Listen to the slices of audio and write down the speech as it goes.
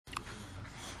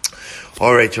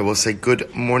All right, so we'll say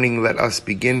good morning. Let us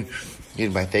begin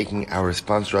by thanking our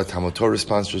sponsor, our Talmud Torah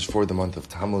sponsors for the month of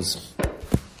Tammuz,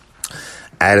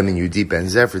 Adam and Yudi Ben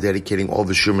Zer, for dedicating all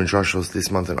the Shuman Shashos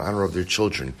this month in honor of their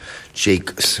children,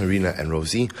 Jake, Serena, and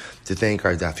Rosie. To thank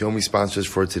our Daf Yomi sponsors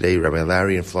for today, Rabbi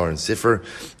Larry and Florence Ziffer,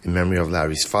 in memory of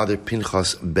Larry's father,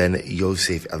 Pinchas ben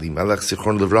Yosef Elimelech,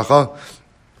 Zichron Livracha.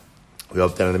 We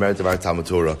hope that on the merit of our Talmud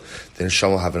Torah, the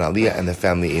Neshama will have an Aliyah and the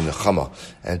family in Nechama.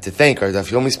 And to thank our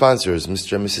Daf Yomi sponsors,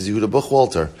 Mr. and Mrs. Yehuda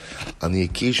Buchwalter, on the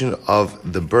occasion of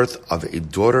the birth of a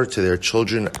daughter to their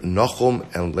children, Nachum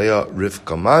and Leah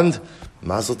Rivka Mand.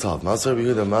 Mazel Tov, Mazel Tov,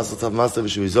 Yehuda, Mazel Tov, Mazel Tov,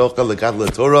 V'shuvizocha, Legat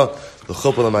LeTorah,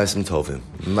 L'chuppah L'maisim Tovim.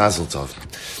 Mazel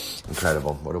Tov.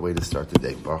 Incredible. What a way to start the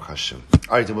day. Baruch Hashem.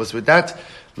 All right, so with that,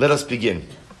 let us begin.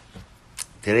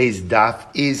 Today's daf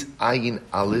is Ayin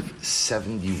Aleph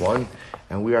 71,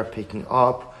 and we are picking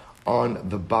up on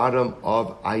the bottom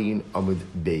of Ayin Amud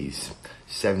Beis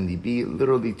 70b.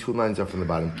 Literally 2 lines up from the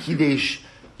bottom. Kidesh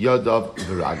Yadav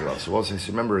V'Ragla. So also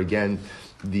remember again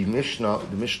the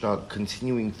Mishnah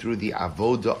continuing through the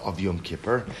Avoda of Yom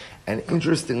Kippur, and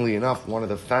interestingly enough, one of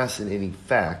the fascinating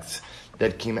facts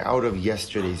that came out of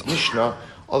yesterday's Mishnah,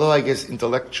 although I guess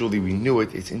intellectually we knew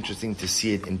it, it's interesting to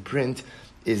see it in print,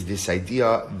 is this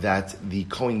idea that the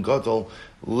Kohen Gadol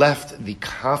left the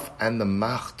kaf and the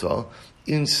machta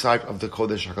inside of the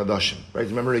Kodesh HaKadoshim. Right?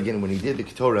 Remember again when he did the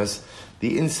Ketores,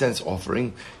 the incense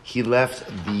offering, he left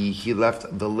the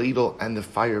ladle and the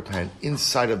fire pan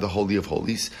inside of the Holy of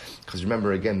Holies. Because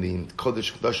remember again, the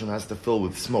Kodesh HaKadoshim has to fill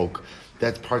with smoke.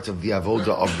 That's part of the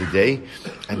avoda of the day.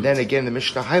 And then again, the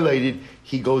Mishnah highlighted,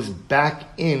 he goes back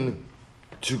in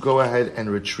to go ahead and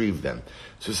retrieve them.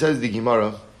 So says the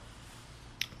Gemara,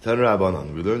 we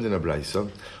learned in a Braisa,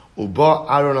 Uba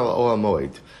Aaron al Oel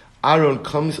Moed. Aaron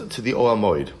comes to the Oel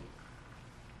Moed,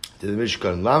 to the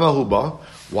Mishkan. Lama Huba.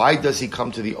 Why does he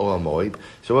come to the Oel Moed?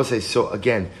 So we'll say. So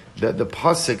again, the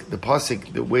pasuk,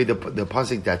 the way the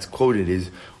pasuk that's quoted is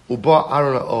Uba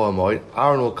Aaron al Oel Moed.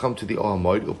 Aaron will come to the Oel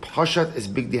Moed. Upashat is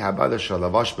big dihabada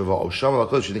shalavash beva osham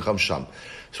alakodesh shenicham sham.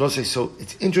 So we'll say. So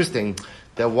it's interesting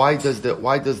that why does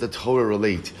the Torah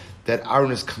relate that Aaron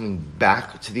is coming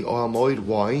back to the Oel Moed?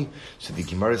 Why? So the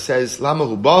Gemara says, Lama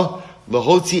huba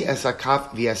lahotzi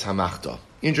esakaf v'es hamachta.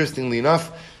 Interestingly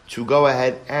enough, to go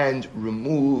ahead and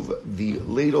remove the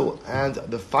ladle and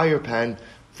the fire pan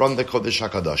from the Kodesh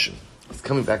HaKadoshim. It's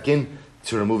coming back in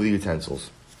to remove the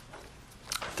utensils.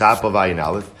 Top of Ayin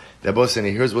Aleph.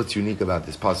 Here's what's unique about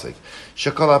this pasuk.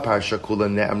 Shakala parsha kula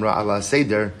ne'amra ala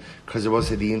seder, because there was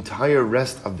the entire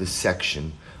rest of the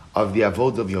section of the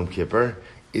Avodah of Yom Kippur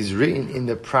is written in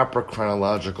the proper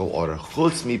chronological order.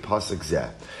 Chutz mi pasuk zeh.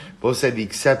 Both said the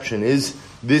exception is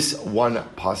this one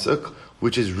pasuk,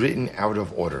 which is written out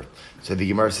of order. So the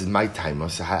Gemara says, "My time."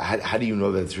 So how do you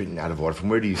know that it's written out of order? From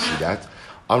where do you see that?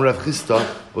 Amrav Chisda.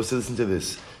 Both said, listen to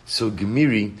this. So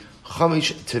Gemiri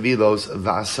chamish tevilos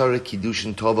va'asara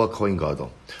kiddushin tova kohen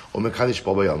gadol umekadish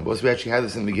b'bayom. Both we actually had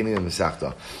this in the beginning of the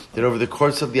Masechta. That over the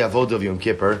course of the Avodah of Yom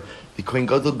Kippur, the kohen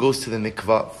gadol goes to the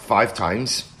mikvah 5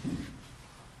 times.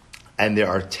 And there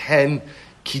are 10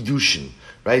 kiddushin,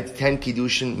 right? 10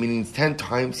 kiddushin, meaning 10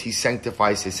 times he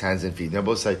sanctifies his hands and feet. Now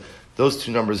both say those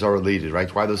 2 numbers are related,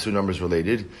 right? Why are those 2 numbers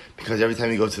related? Because every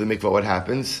time you go to the mikvah, what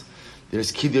happens?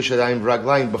 There's kiddush adayim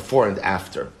v'raglayim before and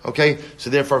after. Okay? So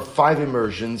therefore 5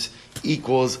 immersions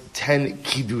equals 10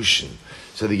 kiddushin.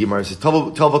 So the Gemara says,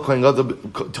 Tova kohen gadol,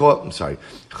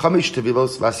 Chamish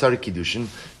tevilos v'asar kiddushin,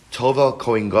 Tova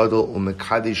kohen gadol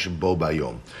umekadish bo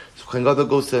bayom. Kohen Gadol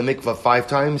goes to the mikvah 5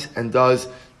 times and does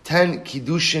 10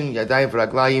 kiddushin yadayim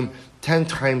v'raglayim 10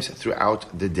 times throughout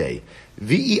the day.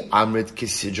 V'i amrit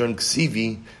kisidron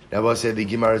ksivi. Now the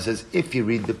Gemara says, if you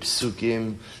read the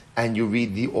psukim and you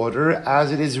read the order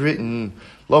as it is written,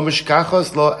 lo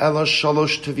mishkachos lo elo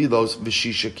shalosh tevilos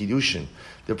v'shisha kiddushin.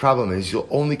 The problem is you'll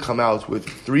only come out with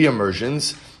 3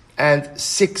 immersions and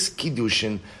 6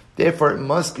 kiddushin. Therefore, it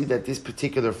must be that this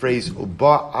particular phrase,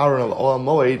 Uba Aaron al Oel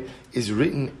Moed, is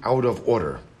written out of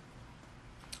order.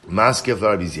 Maskef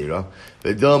Rabbi Zira,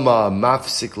 V'dama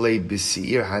mafsik le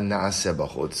b'seir hana'aseh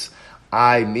b'chutz.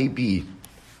 Maybe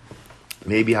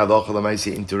Halacha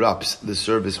L'maaseh interrupts the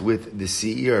service with the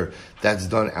seir that's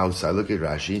done outside. Look at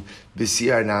Rashi.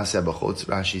 B'seir hana'aseh b'chutz.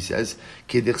 Rashi says,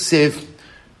 Kedichsev,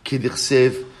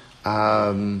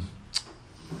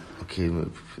 okay,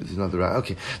 there's another right.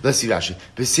 Okay, let's see Rashi.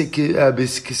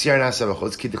 B'kisir nasa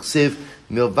b'chutz k'dichsev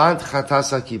milvad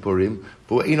chatasa kippurim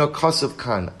v'eino kasav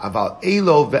kan aval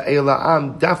elo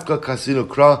ve'ela'am dafka kasinu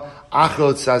kra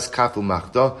achrot sas kafu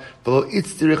machta v'lo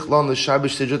itzdirich lon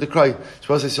l'shabish sejot krai.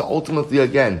 So ultimately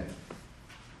again,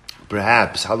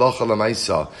 Perhaps halacha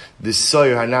lamaisa, the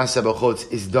soyer hanasa b'chutz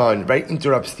is done, right?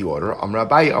 Interrupts the order. Amar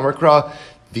Abaye, Amar Kra,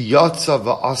 the yatsa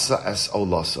va'asa es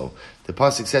olaso. The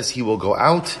pasuk says he will go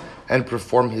out and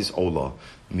perform his olah.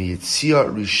 Miyitzia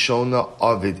rishona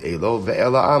avid elo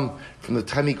ve'elaam. From the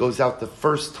time he goes out the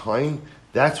first time,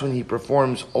 that's when he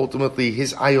performs ultimately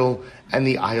his ayol and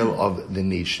the ayol of the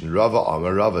nation.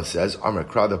 Rava says, Amar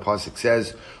Kra, the pasuk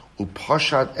says,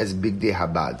 upashat as bigdei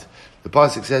habad. The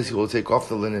pasuk says he will take off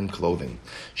the linen clothing.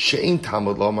 She'in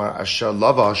tamud lomar asher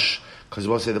lavash, because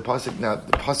we'll say the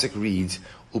pasuk reads,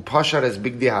 upashat as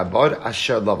bigdei habad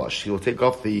asher lavash. He will take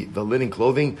off the linen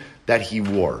clothing that he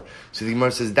wore. So the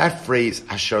Gemara says that phrase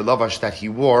asher lavash, that he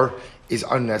wore, is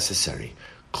unnecessary.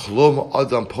 Klom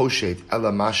adam poshet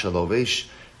ela masha lovesh.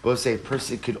 We'll say a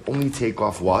person could only take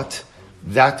off what?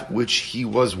 That which he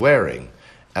was wearing.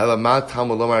 Ela ma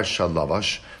tamud lomar asher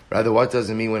lavash. Rather, what does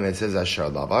it mean when it says asher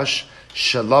lavash?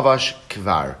 Shalavash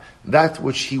kvar. That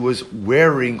which he was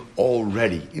wearing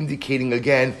already, indicating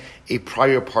again a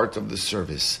prior part of the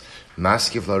service.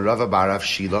 Maskif la Rava barav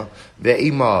shila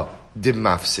ve'ima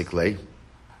dimafsikle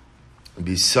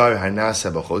bisar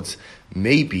hanasa b'chutz.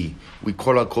 Maybe we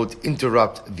quote unquote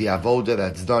interrupt the avoda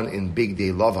that's done in Big Day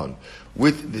Lavan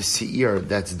with the seir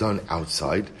that's done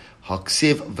outside.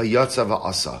 Haksiv vayatza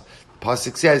va'asa.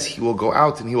 Pasuk says he will go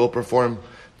out and he will perform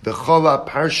the chala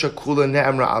parsha kula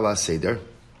ne'amra ala seder.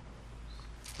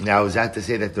 Now, is that to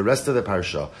say that the rest of the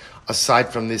parsha, aside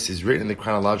from this, is written in the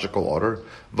chronological order?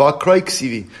 Va'kroi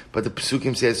ksivi. But the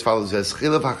Pesukim says as follows: as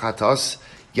chilav hachatos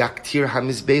yaktir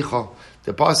hamizbecha.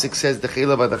 The pasuk says the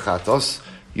chilav of the chatos,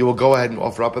 you will go ahead and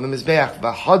offer up on the mizbeach.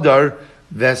 V'hadar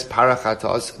ves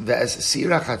parachatos ves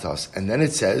sirachatos. And then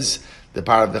it says the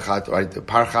par of the chat, right? The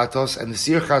par chatos and the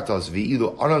sir chatos.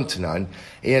 V'ilu anon tanan.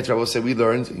 And Rabbi said we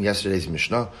learned in yesterday's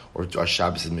Mishnah or our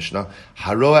Shabbos Mishnah.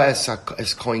 Haroa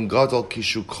es kohen gadol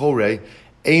kishu kore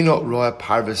eino roa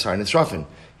par v'sar nisrafin.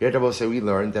 Here Rabbi said we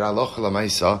learned that halacha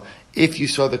lamaisa, if you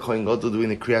saw the kohen gadol doing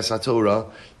the kriyas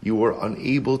haTorah, you were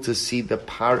unable to see the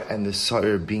par and the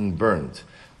sar being burned.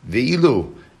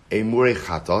 V'ilu emure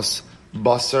chatos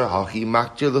basar hachi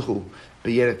maktir lehu.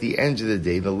 But yet at the end of the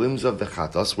day, the limbs of the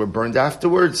chatos were burned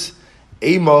afterwards.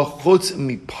 Ema chutz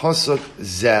mi pasuk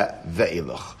ze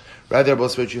ve'elach. Rather,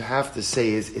 what you have to say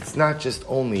is, it's not just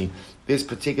only this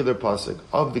particular pasuk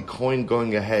of the kohen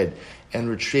going ahead and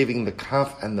retrieving the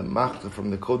kaf and the machta from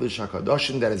the Kodesh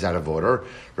HaKadoshim that is out of order.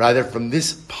 Rather, from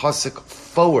this pasuk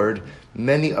forward,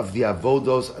 many of the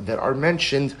avodos that are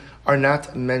mentioned are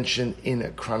not mentioned in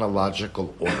a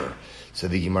chronological order. So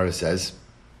the Gemara says,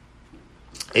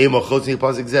 so we'll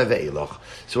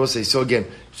say, so again,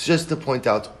 just to point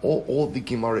out, all the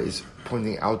Gemara is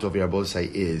pointing out over here,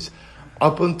 Bosai, is,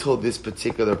 up until this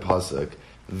particular pasuk,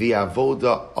 the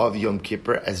avoda of Yom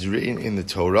Kippur, as written in the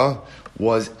Torah,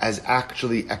 was as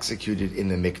actually executed in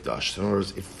the Mikdash. So in other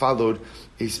words, it followed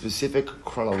a specific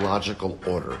chronological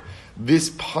order. This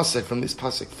pasuk, from this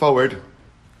pasuk forward,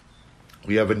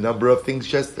 we have a number of things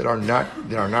just that are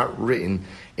not written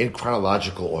in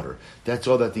chronological order. That's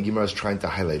all that the Gemara is trying to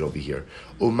highlight over here.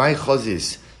 Umay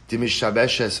chazis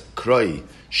dimishabeshes kroi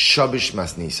shabish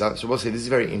masnisa. So we'll say this is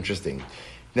very interesting.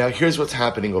 Now here's what's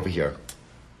happening over here.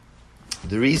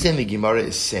 The reason the Gemara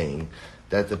is saying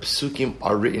that the Pesukim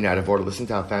are written out of order, listen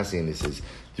to how fascinating this is.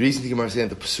 The reason the Gemara is saying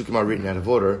that the Pesukim are written out of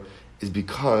order is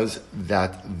because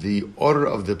that the order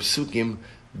of the Pesukim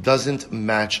doesn't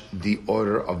match the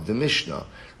order of the Mishnah.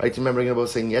 Right? Remember about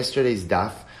saying yesterday's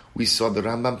daf, we saw the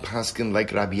Rambam Paskin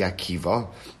like Rabbi Akiva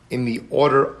in the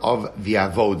order of the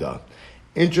Avoda.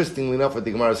 Interestingly enough, what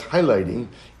the Gemara is highlighting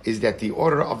is that the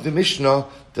order of the Mishnah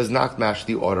does not match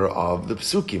the order of the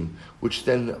Pesukim, which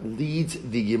then leads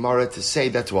the Gemara to say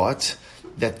that what?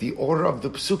 That the order of the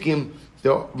Pesukim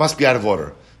must be out of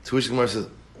order. To which the Gemara says,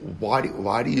 why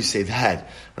do you say that?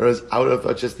 Whereas I would have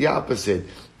thought just the opposite.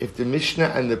 If the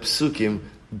Mishnah and the Pesukim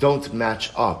don't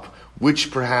match up, which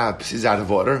perhaps is out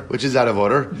of order? Which is out of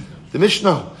order? The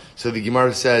Mishnah. So the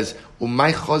Gemara says,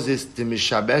 Umay chozis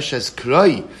demishabeshes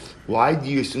kroi. Why do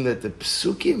you assume that the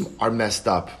Pesukim are messed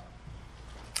up?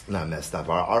 Not messed up,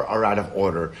 are out of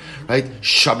order. Right?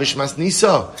 Shabish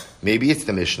masnisa. Maybe it's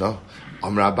the Mishnah.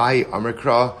 Amar Abaye, Amar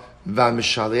Kra,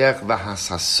 v'mishaleach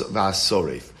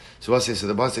v'hasoref. So we'll say, so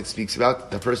the pasuk speaks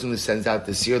about the person who sends out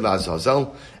the sir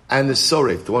la'azazel and the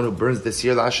soref, the one who burns the sir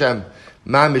la'Hashem.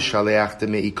 Ma mishaleach de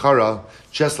me'ikara,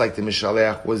 just like the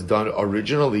mishaleach was done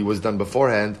originally, was done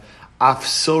beforehand. Af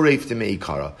soref de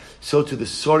me'ikara. So to the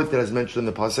soref that is mentioned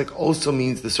in the pasuk also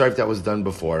means the soref that was done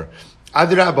before.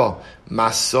 Adrabah,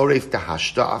 masoref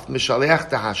tahashta, af mishaleach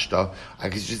tahashta. I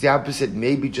guess just the opposite,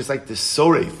 maybe just like the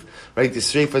soref, right? The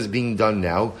soref is being done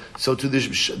now. So to the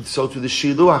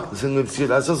shiluach, the same with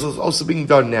is also being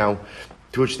done now.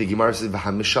 To which the Gemara says,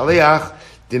 v'hamishaleach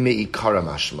demeikara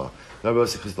mashma. In other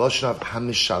words, because the lashon of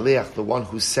hamishaleach, the one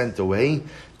who sent away,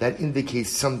 that indicates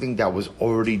something that was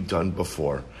already done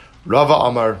before. Rava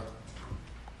Amar.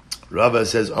 Rava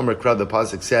says, Amar Krad, the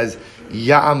pasuk says,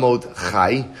 Ya'amod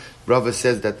Chai. Rava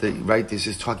says that this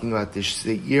is talking about the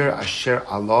Seir Asher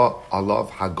Allah Alav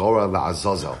Hagora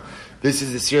LaAzazel. This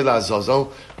is the Seir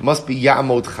LaAzazel, must be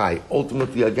Ya'amod Chai.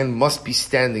 Ultimately, again, must be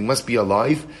standing, must be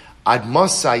alive. Ad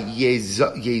Masai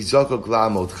Yezokok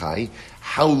LaAmod Chai.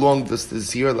 How long does the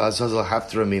Seir LaAzazel have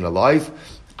to remain alive?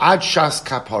 Ad Shas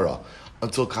Kapara.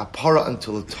 Until Kapara,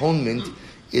 until atonement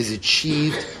is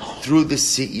achieved through the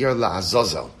Seir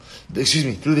LaAzazel.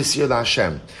 Through the Seir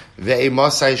LaHashem.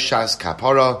 Ve'emasai Shas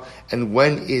Kapara, and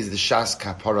when is the Shas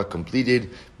Kapara completed?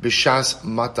 B'Shas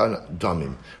Matan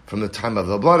Damim. From the time of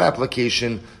the blood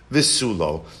application,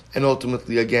 Visulo, and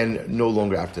ultimately again, no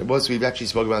longer after. We've actually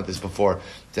spoken about this before.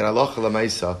 That halacha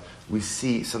l'maisa, we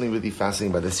see something really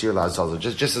fascinating about the Seir LaAzazel.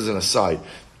 Just as an aside,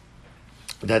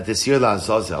 that the Seir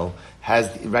LaAzazel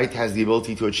has the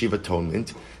ability to achieve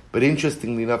atonement, but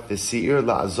interestingly enough, the Seir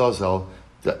LaAzazel,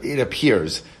 it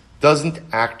appears, doesn't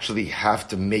actually have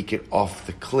to make it off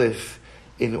the cliff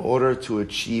in order to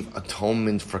achieve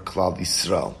atonement for Klal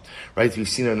Yisrael. Right? We've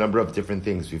seen a number of different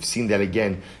things. We've seen that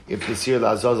again, if the Seir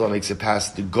LaAzazel makes it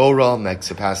past the Gora, makes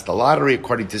it past the lottery,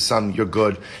 according to some, you're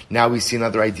good. Now we see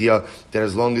another idea that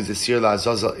as long as the Seir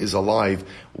LaAzazel is alive,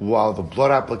 while the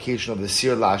blood application of the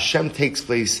Seir LaHashem takes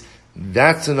place,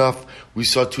 that's enough. We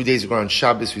saw 2 days ago on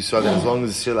Shabbos, we saw that as long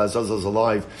as the Seir LaAzazel is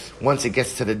alive, once it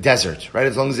gets to the desert, right?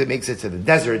 As long as it makes it to the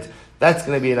desert, that's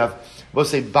going to be enough. We'll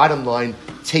say bottom line,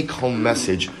 take home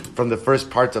message from the first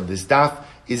part of this daf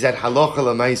is that halacha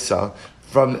l'maisa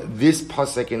from this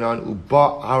pasuk in on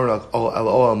Uba Aaron el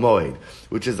Ohel Moed,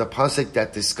 which is a pasuk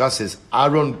that discusses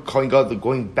Aaron Kohen Gadol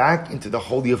going back into the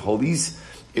Holy of Holies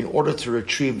in order to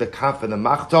retrieve the kaf and the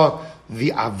machta.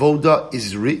 The avoda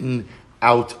is written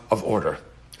out of order.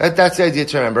 That's the idea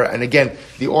to remember. And again,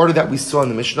 the order that we saw in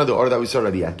the Mishnah, the order that we saw in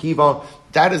Rabbi Akiva,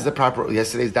 that is the proper,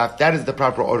 yesterday's daf, that is the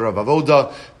proper order of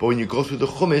avoda. But when you go through the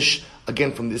Chumash,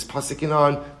 again, from this pasuk in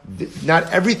on,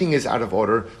 not everything is out of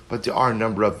order, but there are a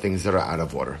number of things that are out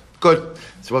of order. Good.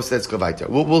 So let's go weiter.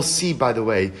 We'll see, by the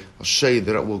way, I'll show you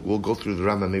that we'll go through the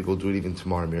Rambam, maybe we'll do it even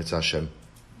tomorrow, Mirza Hashem.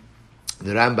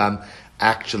 The Rambam,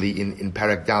 actually in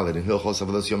Parak Dalet, in Hilchos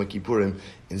Avodos Yom Kippurim,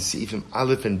 in Seifim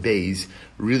Aleph and Beis,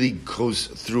 really goes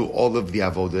through all of the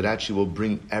avodah. It actually will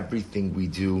bring everything we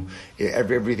do,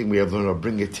 everything we have learned, will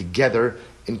bring it together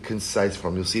in concise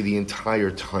form. You'll see the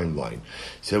entire timeline.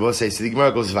 So I will say, so the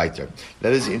Gemara goes weiter.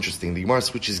 That is interesting. The Gemara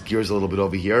switches gears a little bit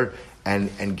over here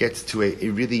and gets to a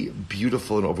really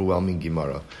beautiful and overwhelming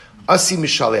Gemara. Asi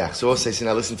Mishaleach. So we'll say, so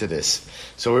now listen to this.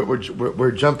 So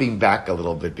we're jumping back a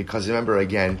little bit because remember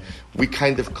again, we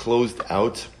kind of closed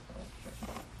out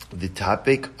the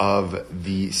topic of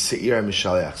the Seir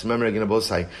Mishaleach. So remember again,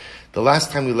 Abosai, the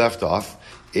last time we left off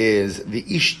is the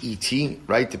Ish Iti,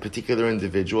 right? The particular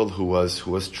individual who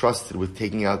was trusted with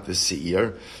taking out the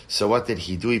Seir. So what did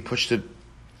he do? He pushed it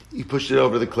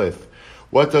over the cliff.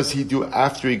 What does he do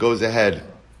after he goes ahead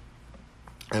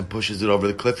and pushes it over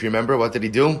the cliff? You remember, what did he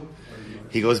do?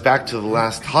 He goes back to the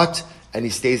last hut and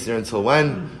he stays there until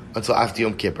when? Until after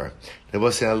Yom Kippur.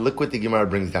 Now look what the Gemara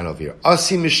brings down over here.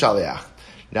 Asi Mishaleach.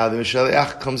 Now the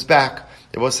Mishaleach comes back.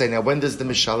 They will say, now when does the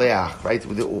Mishaleach, right,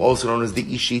 also known as the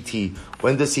Ishiti,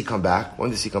 when does he come back? When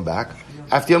does he come back?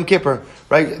 After Yom Kippur,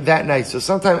 right, that night. So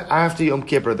sometime after Yom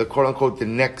Kippur, the quote unquote the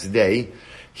next day,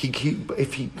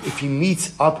 if he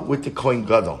meets up with the Kohen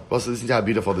Gadol. Also listen to how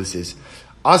beautiful this is.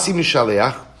 Asi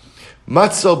Mishaleach,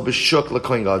 Matzo b'shuk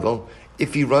l'Kohen Gadol.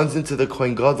 If he runs into the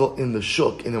Kohen Gadol in the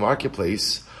shuk, in the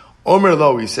marketplace, Omer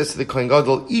lo, he says to the Kohen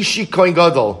Gadol, Ishi Kohen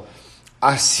Gadol,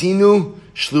 Asinu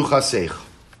shluchaseich.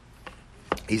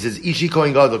 He says, Ishi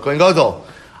Kohen Gadol,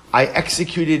 I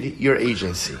executed your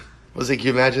agency. Can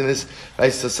you imagine this?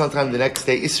 Right, so sometime the next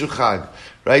day, Isru Chag,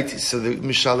 right? So the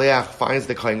Mishaleach finds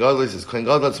the Kohen Gadol, he says, Kohen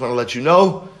Gadol, I just want to let you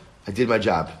know, I did my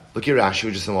job. Look at Rashi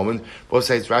for just a moment. Both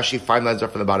sides, Rashi, 5 lines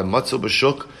up from the bottom. Matzo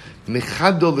b'shuk,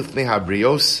 mechado lifnei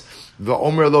habrios,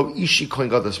 v'omer lo ishi Kohen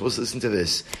Gadol. Supposed to listen to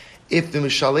this. If the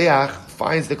Mishaleach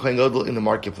finds the Kohen Gadol in the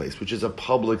marketplace, which is a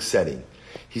public setting,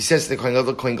 he says to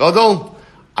the Kohen Gadol,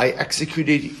 I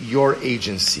executed your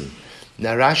agency.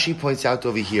 Now Rashi points out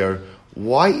over here,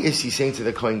 why is he saying to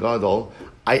the Kohen Gadol,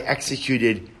 I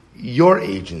executed your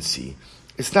agency?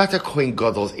 It's not the Kohen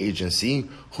Gadol's agency.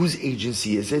 Whose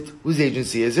agency is it? Whose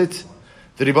agency is it?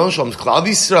 The Ribbon Shalom's Klal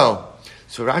Yisrael.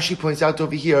 So Rashi points out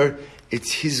over here,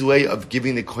 it's his way of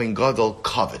giving the Kohen Gadol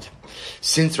kavod.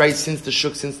 Since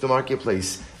the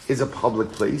marketplace is a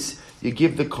public place, you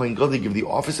give the Kohen Gadol, you give the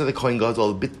office of the Kohen Gadol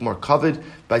a bit more kavod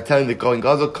by telling the Kohen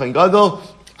Gadol,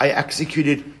 I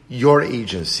executed your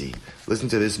agency. Listen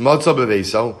to this. Matzah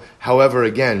b'veiso. However,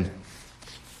 again,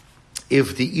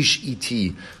 if the ish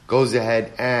iti goes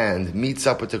ahead and meets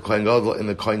up with the Kohen Gadol in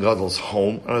the Kohen Gadol's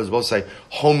home, I was supposed to say,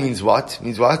 home means what?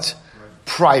 Means what?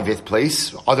 Private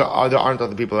place. Aren't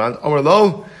other people around. Amar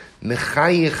lo,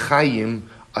 mechaye chayim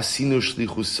asinu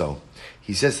shlichuso.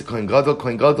 He says to Kohen Gadol,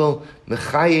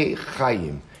 mechaye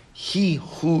chayim. He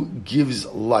who gives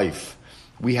life,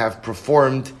 we have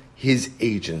performed his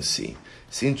agency.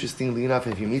 It's interestingly enough,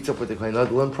 if he meets up with the Kohen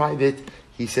Gadol in private,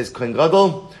 he says, Kohen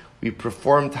Gadol, we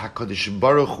performed HaKadosh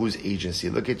Baruch Hu's agency.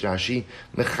 Look at Rashi.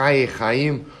 Mechaye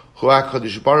chayim hu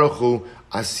HaKadosh Baruch Hu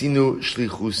asinu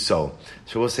shlichu so.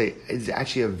 So we'll say, it's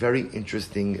actually a very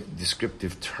interesting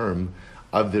descriptive term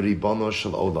of the Ribono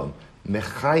Shel Olam.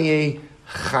 Mechaye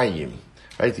chayim.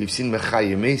 Right? You've seen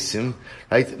Mechaye Mesim.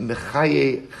 Right?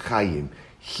 Mechaye chayim.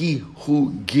 He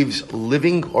who gives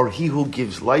living, or he who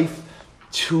gives life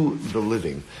to the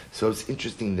living. So it's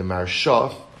interesting, the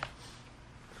Maharsha,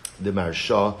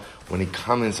 when he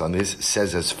comments on this,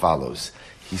 says as follows.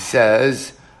 He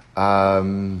says, let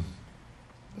me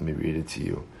read it to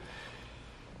you.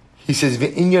 He says,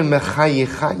 V'inyan mechaye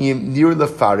chayim nir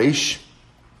lefarish.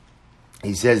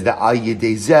 He says, the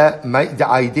ayidei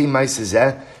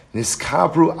maisezeh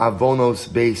niskabru avonos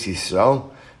beis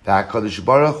Yisrael. HaKadosh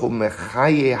Baruch Hu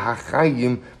mechaye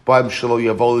hachayim b'am shelo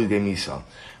yavoli demisa.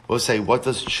 We'll say, what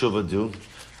does tshuva do?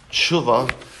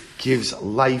 Tshuva gives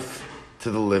life to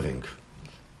the living.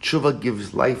 Tshuva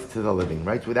gives life to the living,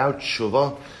 right? Without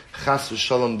tshuva, chas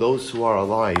v'shalom, those who are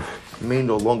alive may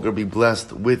no longer be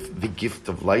blessed with the gift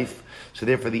of life. So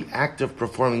therefore, the act of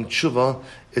performing tshuva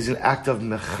is an act of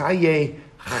mechaye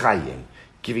chayim,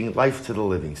 giving life to the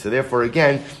living. So therefore,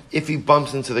 again, if he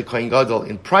bumps into the Kohen Gadol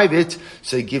in private,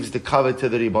 so he gives the kavod to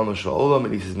the Ribono Shel Olam,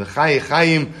 and he says, Mechaye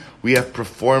Chayim, we have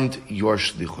performed your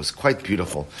shlichus. Quite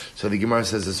beautiful. So the Gemara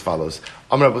says as follows.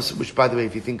 Amar, which, by the way,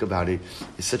 if you think about it,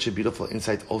 is such a beautiful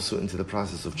insight also into the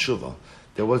process of tshuva.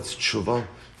 That what's tshuva?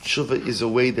 Tshuva is a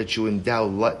way that you endow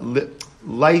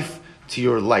life to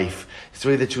your life. It's a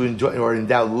way that you enjoy or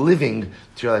endow living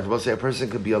to your life. We'll say a person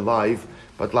could be alive,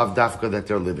 but lav dafka that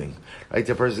they're living. Right?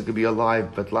 A person could be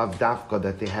alive, but lav dafka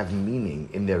that they have meaning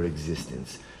in their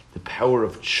existence. The power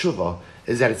of tshuva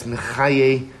is that it's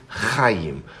mechaye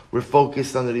chayim. We're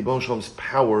focused on the Ribono Shel Olam's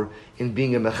power in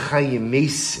being a mechaye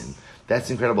mesim. That's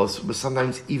incredible. But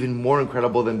sometimes even more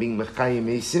incredible than being mechaye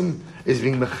mesim is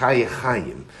being mechaye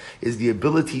chayim. Is the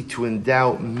ability to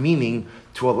endow meaning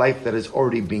to a life that is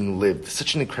already being lived.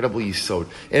 Such an incredible yisod.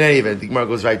 In any event, the Gemara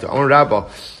goes right to Amar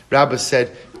Rabbah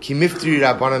said, Ki miftri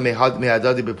Rabbana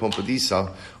mehadadi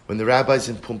b'Pompadisa. When the rabbis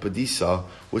in Pompadisa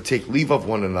would take leave of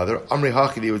one another, Amri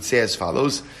Hachi, they would say as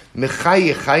follows,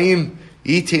 Mechaye chayim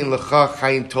yitein lecha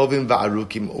chayim tovim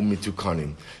va'arukim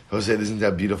umitukanim. Jose, isn't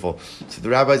that beautiful? So the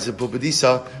rabbis in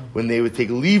Pompadisa, when they would take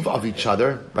leave of each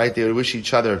other, right, they would wish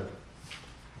each other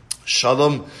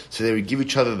shalom, so they would give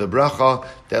each other the bracha,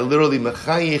 that literally,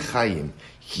 mechaye chayim,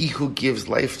 he who gives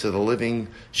life to the living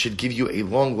should give you a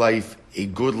long life, a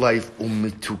good life,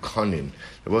 umitukanin.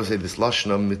 I will say this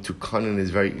lashon of mitukanin is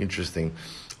very interesting.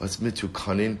 What's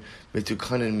mitukanin?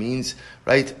 Mitukanin means,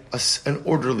 right, an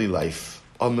orderly life,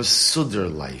 a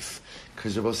masudar life.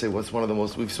 Because I will say, what's one of the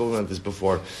most, we've spoken about this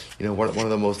before, one of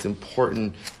the most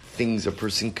important things a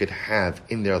person could have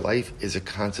in their life is a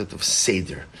concept of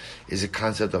seder, is a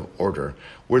concept of order.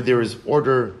 Where there is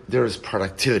order, there is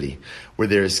productivity. Where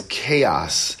there is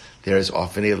chaos, there is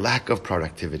often a lack of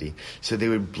productivity. So they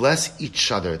would bless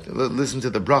each other. Listen to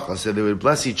the bracha. So they would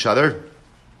bless each other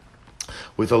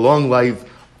with a long life,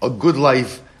 a good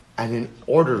life, and an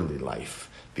orderly life.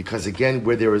 Because again,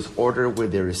 where there is order, where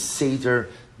there is seder,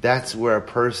 that's where a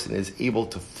person is able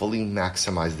to fully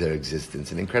maximize their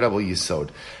existence. An incredible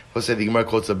yisod. We'll say the Gemara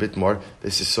quotes a bit more.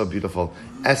 This is so beautiful.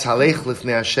 Es halech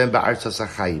lifnei Hashem ba'artzos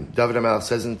hachayim. David HaMelech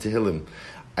says in Tehillim,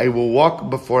 I will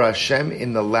walk before Hashem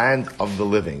in the land of the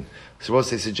living. So we'll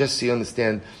say, so just so you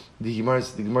understand, the Gemara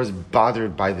is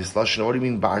bothered by this lashon. What do you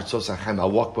mean ba'artzos hachayim?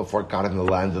 I'll walk before God in the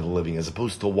land of the living, as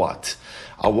opposed to what?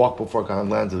 I'll walk before God in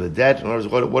the land of the dead. In other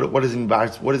words, what does it mean?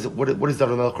 What is David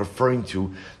HaMelech referring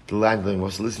to? The land of the living.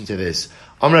 So listen to this.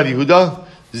 Amar Rav Yehuda,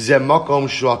 Ze makom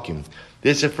shuakim.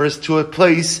 This refers to a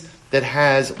place that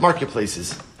has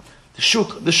marketplaces. The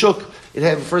shuk. It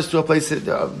refers to a place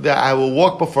that I will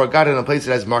walk before God in a place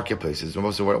that has marketplaces. So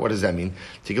what does that mean?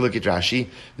 Take a look at Rashi.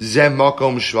 Zem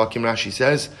makom shvakim. Rashi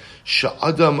says,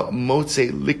 Sha'adam motze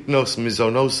liknos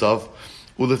mizonosav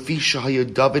ulefi shahaya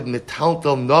David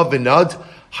metaltel navinad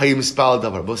hayim spal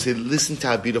davar. But say, listen to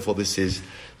how beautiful this is.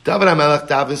 David HaMelech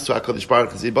davens to HaKadosh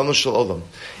Baruch Hu, Zibanu Shel Olam.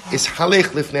 Is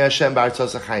halech lifnei Hashem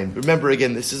ba'artzos hachayim. Remember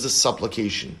again, this is a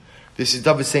supplication. This is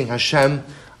David saying, Hashem,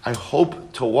 I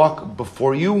hope to walk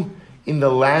before you in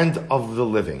the land of the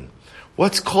living.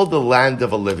 What's called the land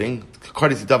of a living?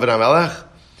 According to David HaMelech,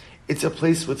 it's a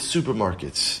place with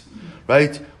supermarkets,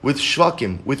 right? With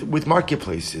shvakim, with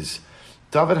marketplaces.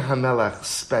 David HaMelech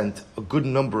spent a good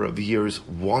number of years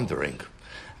wandering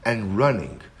and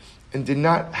running, and did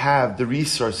not have the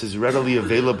resources readily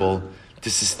available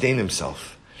to sustain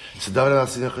himself. So David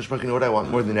HaMelech said, you know what I want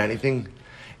more than anything?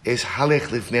 Is halech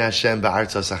lifnei Hashem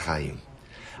ba'artzos hachayim.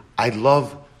 I'd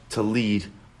love to lead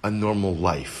a normal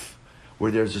life,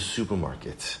 where there's a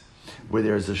supermarket, where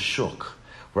there's a shuk,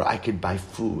 where I could buy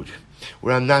food,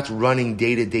 where I'm not running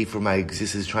day to day for my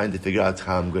existence, trying to figure out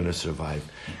how I'm going to survive.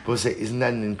 But say, isn't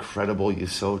that an incredible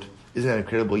yesod? Isn't that an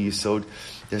incredible yesod?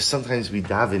 There's sometimes we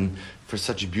daven for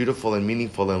such beautiful and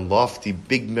meaningful and lofty,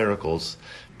 big miracles,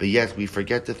 but yet we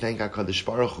forget to thank HaKadosh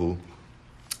Baruch Hu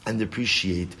and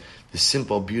appreciate the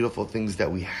simple, beautiful things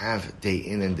that we have day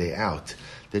in and day out.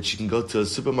 That you can go to a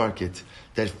supermarket,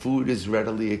 that food is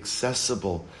readily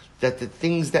accessible, that the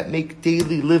things that make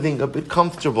daily living a bit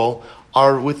comfortable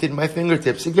are within my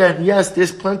fingertips. Again, yes,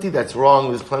 there's plenty that's wrong,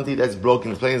 there's plenty that's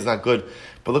broken, plenty that's not good,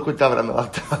 but look what David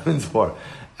HaMelech davens for.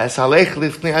 As halech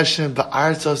lifnei Hashem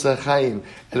ba'artzos hachayim.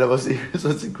 And here's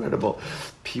what's incredible.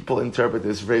 People interpret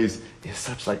this phrase in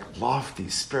such like lofty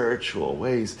spiritual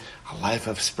ways. A life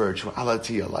of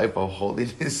spirituality, a life of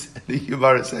holiness. And the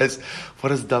Gemara says, what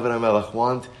does David HaMelech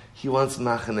want? He wants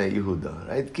Machane Yehuda,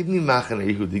 right? Give me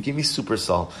Machane Yehuda. Give me Super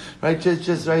Sol, right?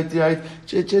 Just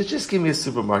give me a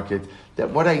supermarket.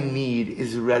 That what I need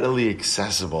is readily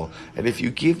accessible. And if you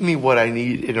give me what I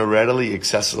need in a readily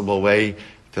accessible way,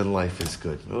 then life is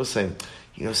good. I was saying,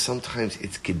 sometimes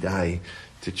it's kedai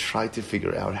to try to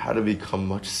figure out how to become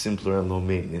much simpler and low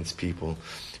maintenance people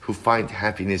who find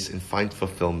happiness and find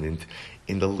fulfillment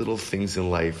in the little things in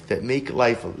life that make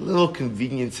life, little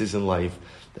conveniences in life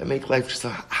that make life just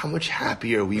how much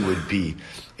happier we would be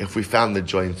if we found the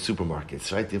joy in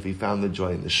supermarkets, right? If we found the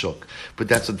joy in the shuk. But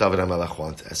that's what David HaMelech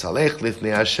wants. Es halech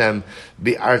lifnei Hashem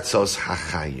bi'artzos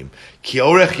hachayim. Ki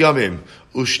orech yomim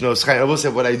ushnos chayim. I will say,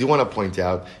 what I do want to point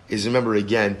out is, remember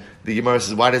again, the Gemara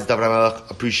says, why does David HaMelech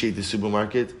appreciate the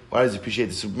supermarket? Why does he appreciate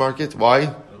the supermarket?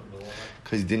 Why?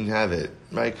 Because he didn't have it,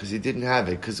 right? Because he didn't have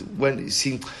it. Because when, you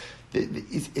see,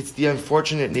 it's the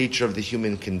unfortunate nature of the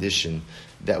human condition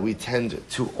that we tend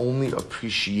to only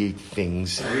appreciate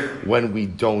things when we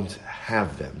don't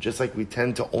have them. Just like we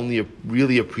tend to only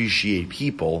really appreciate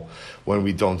people when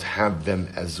we don't have them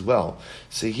as well.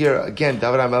 So here, again,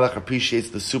 David HaMelech appreciates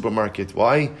the supermarket.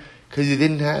 Why? Because he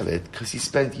didn't have it. Because he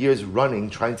spent years running,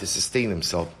 trying to sustain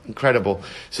himself. Incredible.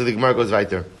 So the Gemara goes right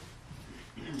there.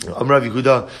 Amrav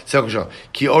Yehuda,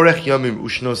 Ki orech yamim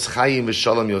ushnos chayim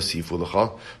v'shalom yosifu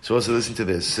l'cha. So also listen to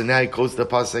this. So now he quotes the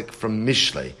pasuk from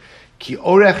Mishlei. Ki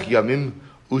orech yamim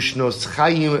ushnos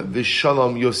chayim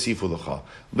v'shalom yosifu l'cha.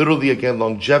 Literally again,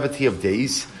 longevity of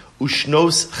days,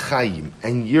 ushnos chayim,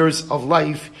 and years of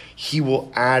life, he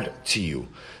will add to you.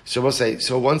 So we'll say,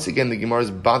 so once again, the Gemara is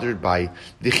bothered by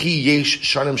the chi yesh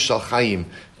shanim shel chayim,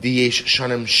 the yesh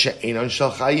shanim she'enon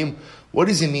shel chayim. What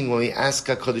does it mean when we ask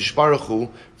HaKadosh Baruch Hu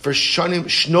for shanim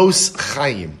shnos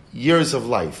chayim, years of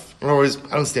life? In other words, I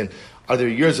don't understand. Are there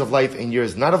years of life and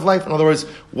years not of life? In other words,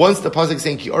 once the pasuk is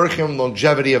saying ki orchim,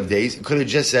 longevity of days, it could have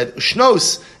just said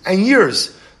shnos and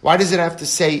years. Why does it have to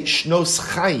say shnos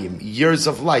chayim, years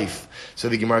of life? So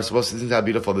the Gemara is supposed to listen to how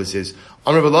beautiful this is.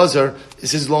 Amar Elazar,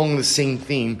 this is along the same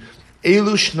theme.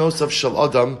 Elu shnos of shel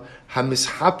adam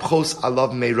hamishapchos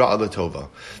alav meira alatova.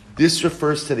 This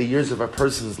refers to the years of a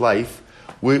person's life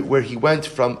where he went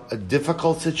from a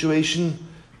difficult situation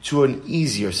to an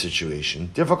easier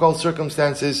situation. Difficult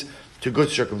circumstances to good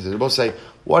circumstances. We'll say,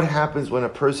 what happens when a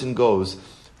person goes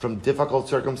from difficult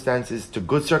circumstances to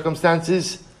good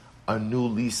circumstances? A new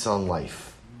lease on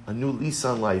life. A new lease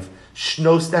on life.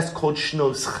 Shnos, that's called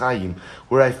shnos chayim,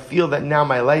 where I feel that now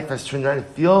my life has turned around. It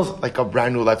feels like a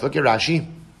brand new life. Look at Rashi.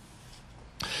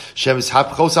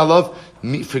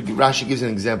 Rashi gives an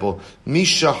example.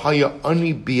 Misha haya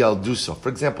ani bialduso. For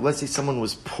example, let's say someone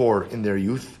was poor in their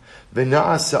youth,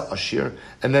 v'naasa ashir,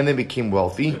 and then they became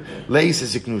wealthy. Leis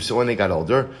ziknu. So when they got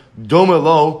older,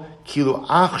 domelo kilu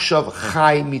achshav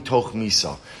chai mitoch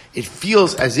misa. It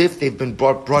feels as if they've been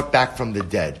brought back from the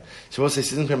dead. So we'll say,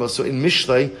 so in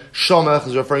Mishlei, Shlomo Melech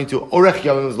is referring to Orech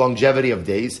Yamim, longevity of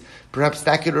days. Perhaps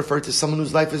that could refer to someone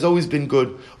whose life has always been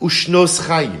good. Ushnos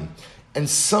Chayim. And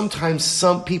sometimes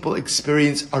some people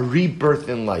experience a rebirth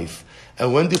in life.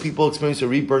 And when do people experience a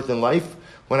rebirth in life?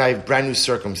 When I have brand new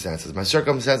circumstances. My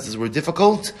circumstances were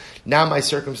difficult. Now my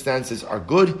circumstances are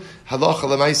good. Halacha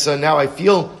l'maisa. Now I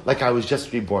feel like I was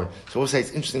just reborn. So we'll say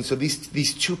it's interesting. So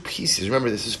these two pieces, remember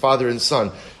this is father and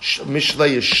son. Mishlei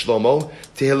is Shlomo.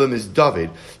 Tehillim is David.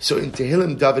 So in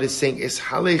Tehillim, David is saying, Es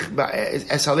halech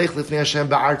lifnei Hashem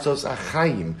ba'artzos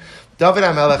achayim. David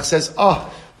HaMelech says,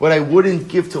 what I wouldn't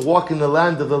give to walk in the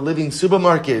land of the living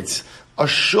supermarkets.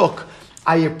 Ashuk.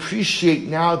 I appreciate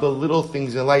now the little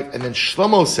things in life. And then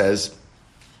Shlomo says,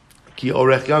 Ki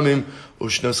orech yamim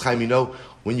ushnos chaim.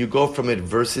 When you go from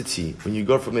adversity,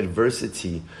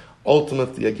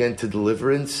 ultimately again to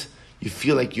deliverance, you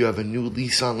feel like you have a new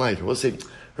lease on life. We'll say,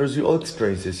 you all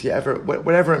experience this.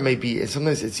 Whatever it may be, and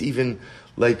sometimes it's even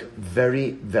like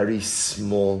very, very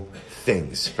small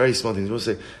things. Very small things. We'll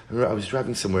say, I remember I was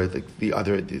driving somewhere like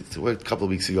a couple of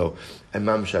weeks ago, and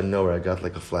Mamsh out of nowhere I got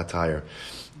like a flat tire.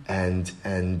 And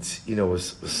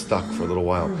was stuck for a little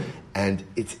while. And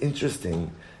it's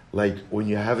interesting, like when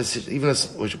you have a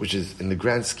situation, which is in the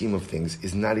grand scheme of things,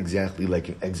 is not exactly like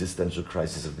an existential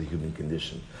crisis of the human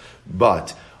condition.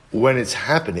 But when it's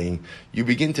happening, you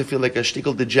begin to feel like a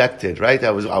shtickle dejected, right?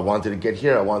 I wanted to get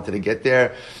here, I wanted to get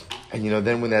there. And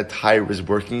then when that tire is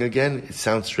working again, it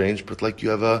sounds strange, but like you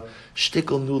have a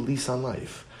shtickle new lease on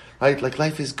life. Right? Like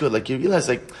life is good. Like you realize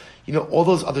all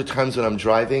those other times when I'm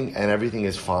driving and everything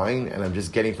is fine and I'm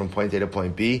just getting from point A to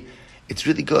point B, it's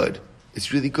really good.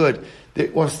 It's really good.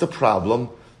 What's the problem?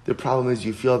 The problem is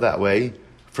you feel that way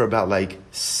for about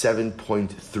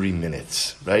 7.3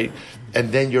 minutes, right?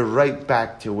 And then you're right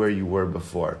back to where you were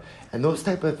before. And those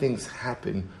type of things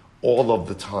happen all of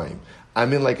the time.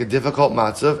 I'm in a difficult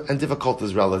matzav, and difficult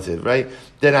is relative, right?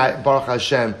 Then Baruch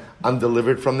Hashem, I'm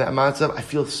delivered from that matzav. I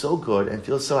feel so good and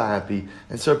feel so happy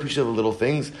and so appreciative of little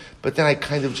things. But then I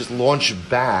kind of just launch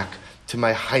back to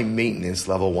my high maintenance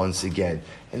level once again.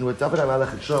 And what David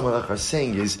HaMelech and Shlomo Melech are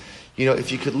saying is,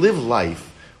 if you could live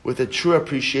life with a true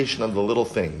appreciation of the little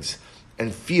things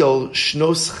and feel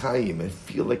shnos chayim and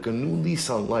feel like a new lease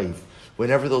on life,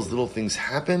 whenever those little things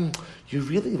happen, you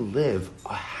really live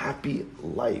a happy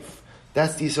life.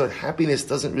 That's the sort. Happiness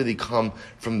doesn't really come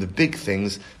from the big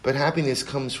things, but happiness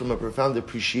comes from a profound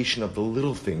appreciation of the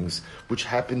little things which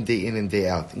happen day in and day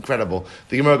out. Incredible.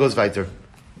 The Gemara goes weiter.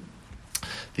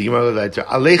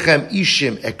 Aleichem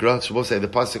ishim ekra. So we'll say the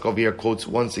pasuk over here quotes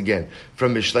once again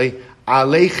from Mishlei.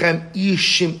 Aleichem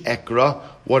ishim ekra.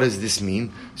 What does this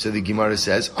mean? So the Gemara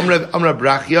says, Amra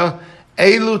brachya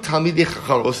elu talmidei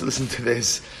chacham. Also listen to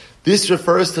this. This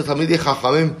refers to talmidei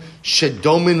chachamim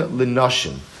shedomin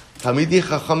lenashim. Talmidei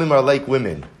Chachamim are like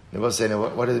women. What does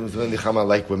Talmidei Chachamim are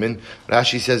like women?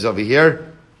 Rashi says over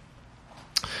here,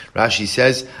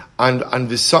 anusnin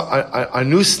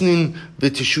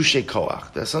v'teshushe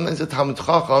koach. That sometimes the Talmid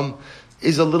Chacham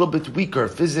is a little bit weaker,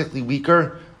 physically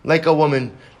weaker, like a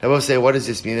woman. I will say, what does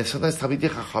this mean? That sometimes Talmidei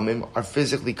Chachamim are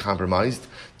physically compromised,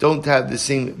 don't have the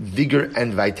same vigor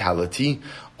and vitality,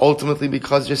 ultimately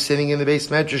because they're sitting in the base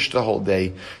medrash the whole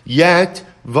day. Yet,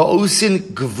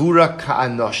 va'usin gvura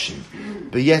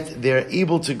ka'anoshim. But yet, they're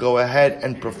able to go ahead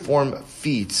and perform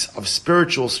feats of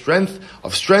spiritual strength,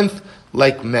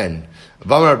 like men.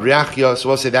 Vamar Briachia, so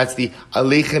we'll say that's the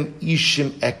Aleichem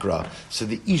Ishim Ekra. So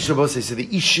the Ishim, we'll say, so the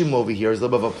Ishim over here is a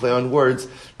little bit of a play on words,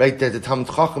 right? That the Talmid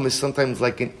Chacham is sometimes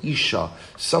like an Isha,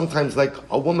 sometimes like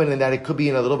a woman, and that it could be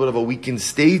in a little bit of a weakened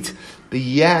state, but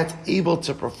yet able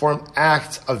to perform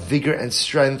acts of vigor and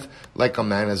strength like a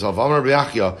man as well. Vamar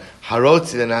Briachia,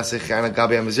 Harotzi the Nasech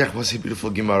Gabi Amazech, was a beautiful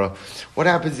Gemara. What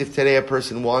happens if today a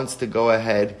person wants to go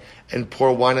ahead and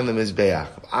pour wine on the Mizbeach?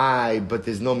 But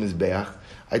there's no Mizbeach.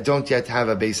 I don't yet have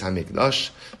a Beis HaMikdash.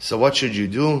 So what should you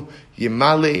do?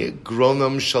 Yimale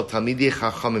gronom shel Talmidei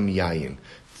Chachamim yayin.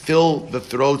 Fill the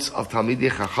throats of Talmidei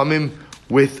Chachamim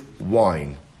with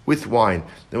wine. With wine.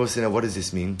 Then we'll say, now what does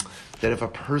this mean? That if a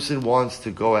person wants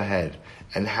to go ahead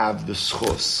and have the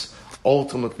schus,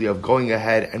 ultimately of going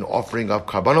ahead and offering up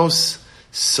karbanos,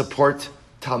 support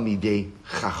Talmidei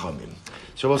Chachamim.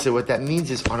 So we'll say what that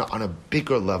means is on a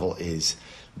bigger level is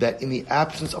that in the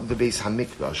absence of the Beis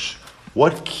HaMikdash,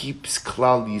 what keeps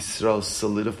Klal Yisrael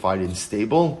solidified and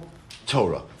stable?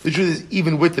 Torah. The truth is,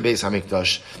 even with the Beis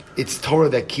HaMikdash, it's Torah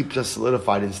that keeps us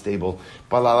solidified and stable.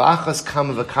 But lalachas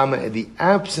kama v'kama, in the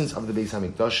absence of the Beis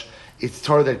HaMikdash, it's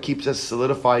Torah that keeps us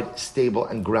solidified, stable,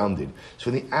 and grounded. So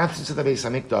in the absence of the Beis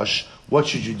HaMikdash, what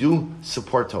should you do?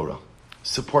 Support Torah.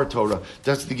 support Torah.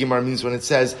 That's what the Gemara means when it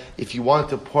says, if you want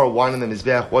to pour wine on the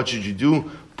Mizbeach, what should you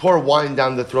do? Pour wine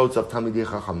down the throats of Talmidei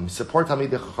Chachamim. Support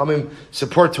Talmidei Chachamim,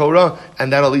 support Torah,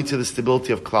 and that'll lead to the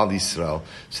stability of Klal Yisrael.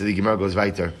 So the Gemara goes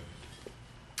weiter.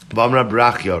 Rabbi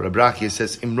Brachia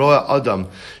says, Imroa Adam,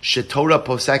 Shetorah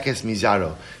posakes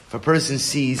mizaro. If a person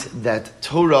sees that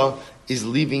Torah is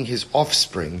leaving his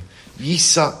offspring,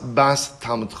 Yisa bas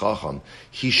Talmud Chacham,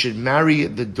 he should marry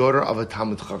the daughter of a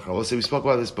Talmud Chacham. Also, we spoke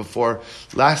about this before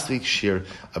last week's shir,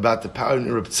 about the power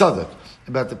in Reb Tzadok,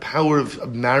 about the power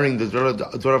of marrying the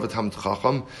daughter of a Talmud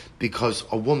Chacham, because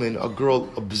a woman, a girl,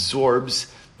 absorbs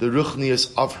the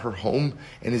ruchnius of her home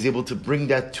and is able to bring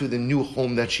that to the new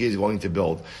home that she is going to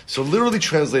build. So literally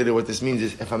translated, what this means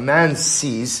is, if a man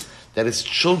sees that his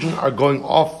children are going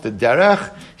off the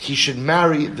derech, he should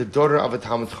marry the daughter of a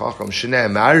Talmud Chacham.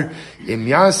 Shneimar, im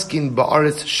yaskin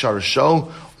ba'aretz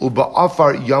sharsho,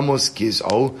 uba'afar yamos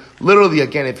giz'o. Literally,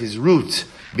 again, if his root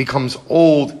becomes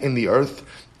old in the earth,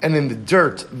 and in the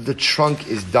dirt, the trunk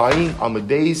is dying, amud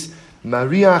beis,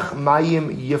 mariach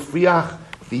mayim yefriach,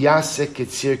 v'yaseh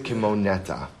ketzir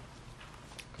kimoneta.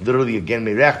 Literally, again,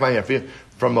 mariach mayim yefriach,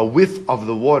 from a whiff of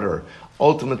the water,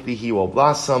 ultimately he will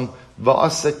blossom,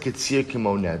 v'aseh ketzir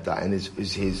kimoneta, and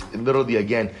his literally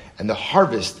again, and the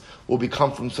harvest will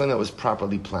become from something that was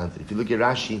properly planted. If you look at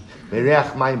Rashi,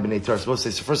 mariach mayim b'nei Torah, supposed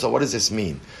to say, so first of all, what does this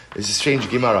mean? It's a strange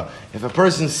Gemara. If a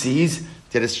person sees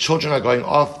that his children are going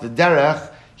off the derech,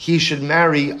 he should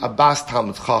marry a Bas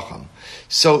Talmud Chacham.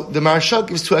 So the Maharshal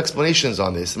gives two explanations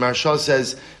on this. The Maharshal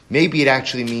says maybe it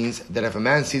actually means that if a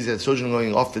man sees that his children are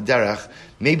going off the derech,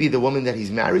 maybe the woman that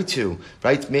he's married to,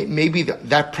 right? Maybe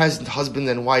that present husband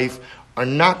and wife are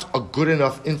not a good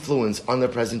enough influence on their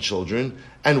present children,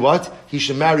 and what? He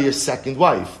should marry a second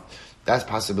wife. That's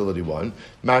possibility one.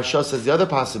 Maharshal says the other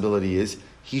possibility is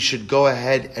he should go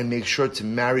ahead and make sure to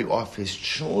marry off his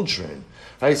children.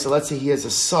 Right, so let's say he has a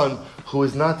son who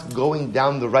is not going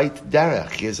down the right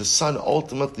derech. He has a son,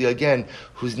 ultimately, again,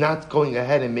 who's not going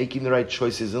ahead and making the right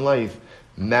choices in life.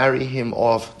 Marry him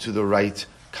off to the right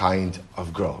kind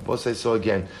of girl. Both say so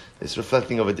again. It's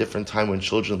reflecting of a different time when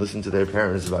children listen to their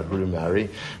parents about who to marry,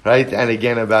 right? And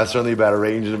again, certainly about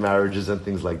arranged marriages and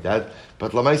things like that.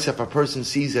 But Lamaisa, if a person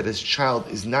sees that his child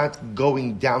is not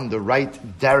going down the right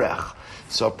derech,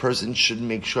 so a person should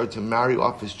make sure to marry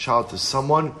off his child to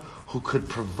someone who could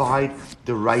provide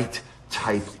the right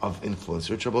type of influence.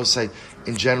 Which Rabbi say,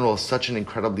 in general, such an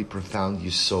incredibly profound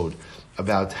yesod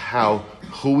about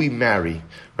who we marry,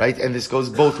 right? And this goes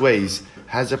both ways,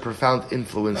 has a profound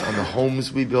influence on the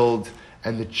homes we build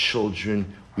and the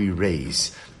children we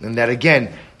raise. And that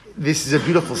again, this is a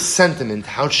beautiful sentiment.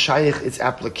 How shaykh its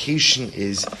application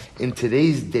is in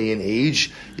today's day and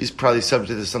age is probably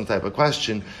subject to some type of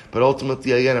question, but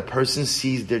ultimately, again, a person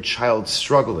sees their child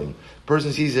struggling.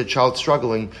 Person sees their child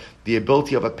struggling, the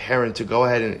ability of a parent to go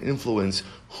ahead and influence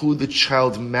who the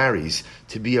child marries,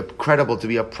 to be a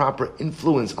proper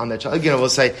influence on that child. Again, I will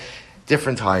say,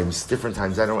 different times. I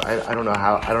don't know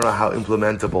how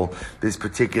implementable this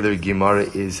particular Gemara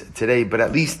is today, but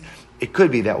at least it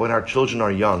could be that when our children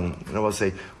are young, and I will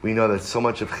say, we know that so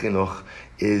much of chinuch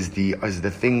is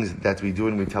the things that we do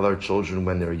and we tell our children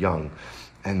when they're young.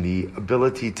 And the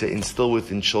ability to instill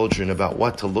within children about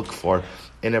what to look for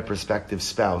in a prospective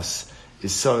spouse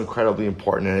is so incredibly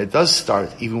important. And it does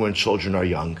start even when children are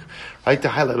young, right? To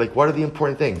highlight, what are the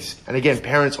important things? And again,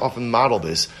 parents often model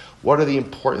this. What are the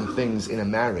important things in a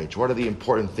marriage? What are the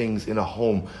important things in a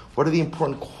home? What are the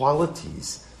important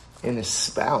qualities in a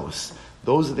spouse?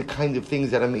 Those are the kind of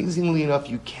things that, amazingly enough,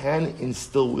 you can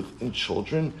instill within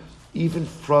children, even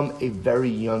from a very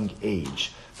young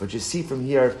age. But you see from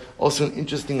here also an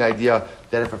interesting idea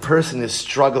that if a person is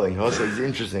struggling, also it's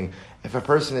interesting, if a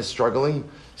person is struggling,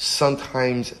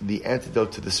 sometimes the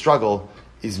antidote to the struggle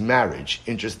is marriage,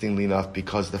 interestingly enough,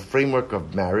 because the framework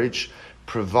of marriage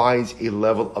provides a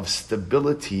level of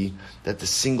stability that the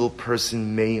single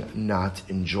person may not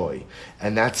enjoy.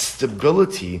 And that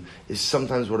stability is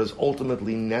sometimes what is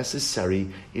ultimately necessary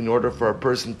in order for a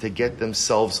person to get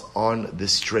themselves on the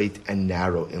straight and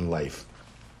narrow in life.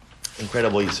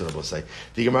 Incredible Yisrael will say.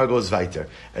 The Gemara goes weiter.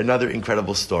 Another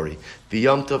incredible story. The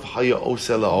Yom Tov Haya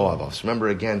Oseh La'ohavos. Remember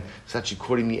again, it's actually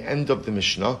quoting the end of the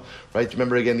Mishnah, right?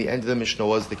 Remember again, the end of the Mishnah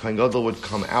was the Kohen Gadol would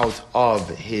come out of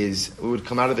the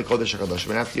Kodesh HaKadosh.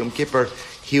 And after Yom Kippur,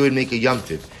 he would make a Yom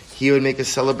Tov. He would make a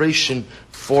celebration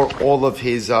for all of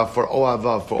his, for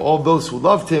Oavav, for all those who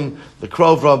loved him, the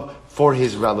Krovrav, for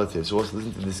his relatives. So let's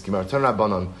listen to this Gemara. Turn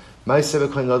Rabbanon. One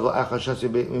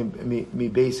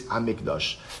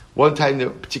time, the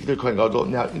particular Kohen Gadol.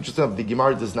 Now, interesting enough, the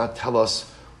Gemara does not tell us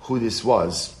who this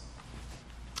was.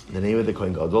 the name of the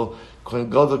Kohen Gadol. Kohen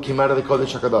Gadol came out of the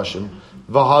Kodesh HaKadoshim.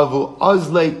 V'havu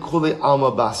azlei kule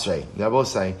alma basrei. They're both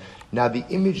saying, now the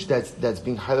image that's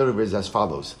being highlighted is as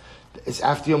follows. It's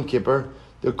after Yom Kippur.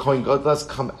 The Kohen Gadol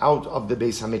come out of the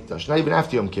Beis HaMikdash. Not even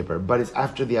after Yom Kippur, but it's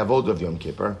after the Avodah of Yom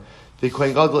Kippur. The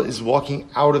Kohen Gadol is walking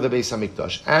out of the Beis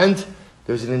HaMikdash. And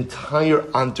there's an entire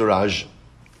entourage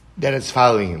that is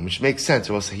following him, which makes sense.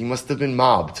 He must have been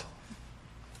mobbed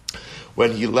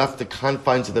when he left the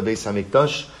confines of the Beis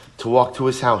HaMikdash to walk to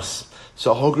his house.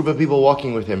 So a whole group of people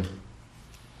walking with him.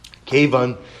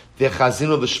 Kevan, the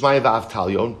Chazino, the Shmai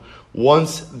v'Avtalion.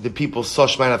 Once the people saw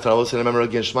Shmai and Avtalion, and remember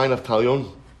again, Shmai and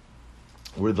Avtalion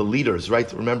were the leaders,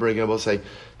 right? Remember again, I will say,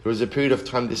 there was a period of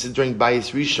time, this is during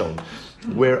Bayis Rishon,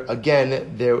 where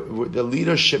again, the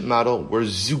leadership model were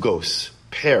zugos,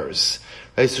 pairs.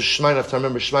 Right? So Shmai and Avtalion,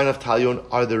 remember Shmai and Avtalion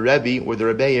are the Rebbe, or the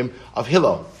Rebbeim of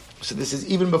Hillel. So this is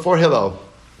even before Hillel.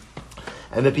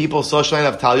 And the people saw Shmai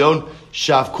and Avtalion,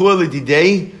 Shavkua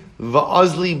l'didei,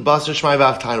 va'azli basar Shmai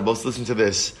v'Avtalion. Both listen to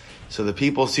this. So the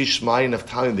people see Shmai and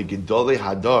Avtalion, the Gedolei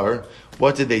Hadar.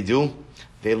 What did they do?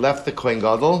 They left the Kohen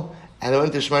Gadol and they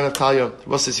went to Shmai and Avtalion.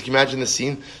 Well, so you can imagine the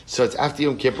scene. So it's after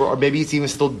Yom Kippur, or maybe it's even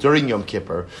still during Yom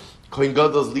Kippur. Kohen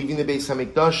Gadol is leaving the Beis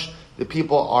HaMikdash. The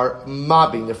people are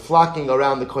mobbing, they're flocking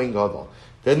around the Kohen Gadol.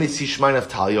 Then they see Shmai and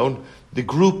Avtalion. The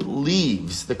group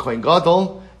leaves the Kohen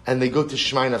Gadol and they go to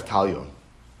Shmai and Avtalion.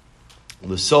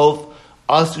 L'sof,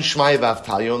 asu Shmai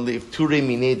v'Avtalion leave Ture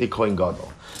minei the Kohen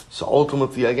Gadol. So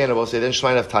ultimately, again, I will say, then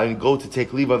Shmai and Avtalion go to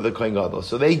take leave of the Kohen Gadol.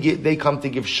 So they come to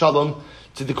give shalom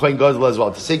to the Kohen Gadol as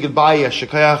well, to say goodbye,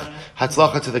 Shekayach,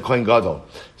 Hatzlacha to the Kohen Gadol.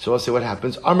 So I'll say what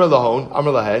happens. Amr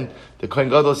Lahen, the Kohen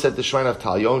Gadol said to Shmai and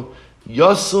Avtalion,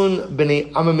 Yasun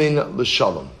b'nei Amamin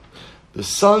l'shalom. The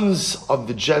sons of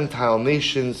the Gentile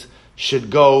nations should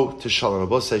go to Shalom.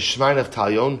 Both say Shmai and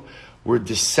Avtalion were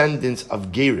descendants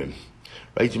of Gerim.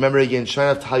 Right? Remember again,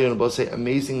 Shmai and Avtalion, both say,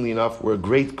 amazingly enough, were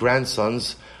great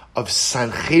grandsons of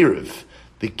Sancheriv,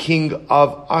 the king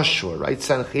of Ashur. Right?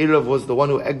 Sancheriv was the one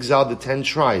who exiled the 10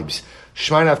 tribes.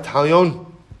 Shmai and Avtalion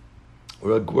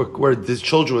were the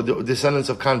children, were the descendants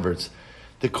of converts.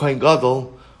 The Kohen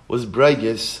Gadol was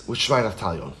Bregis with Shmai and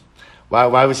Avtalion.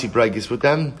 Why was he Bregis with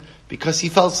them? Because he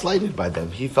felt slighted by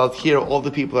them. He felt, here, all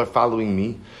the people are following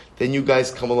me. Then you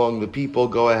guys come along, the people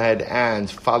go ahead and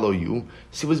follow you.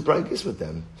 So he was Bregis with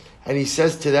them. And he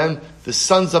says to them, the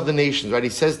sons of the nations, right? He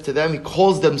says to them, he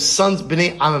calls them sons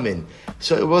B'nai Amamin.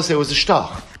 So it was a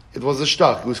shtach. It was a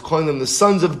shtach. He was calling them the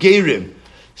sons of Gerim.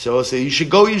 So he'll say, you should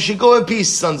go in peace,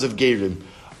 sons of Gerim.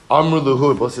 Amr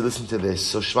Luhu, both say, listen to this.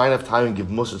 So Shmai and Avtalion give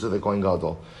Musa to the Kohen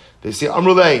Gadol. They say,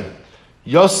 Amr Lei,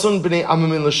 Yasun b'nei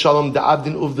Amamin l'shalom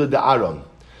da'abdin uvda da'aron.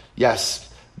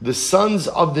 Yes, the sons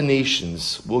of the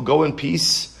nations will go in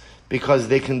peace because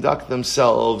they conduct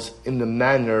themselves in the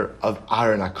manner of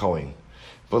Aaron HaKohen.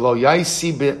 V'lo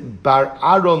yaisi bar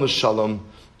Aaron l'shalom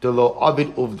de'lo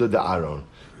abid uvda da'aron.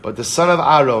 But the son of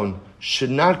Aaron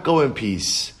should not go in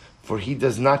peace, for he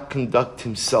does not conduct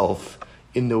himself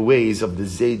in the ways of the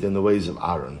Zayd and the ways of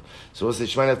Aaron. So what's the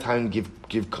Shemana time give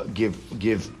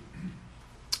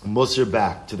Musar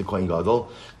back to the Kohen Gadol,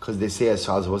 because they say as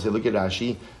follows. We'll say, look at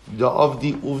Rashi, the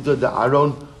Avdi Uvda the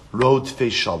Aaron wrote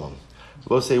Fe Shalom.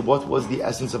 We'll say, what was the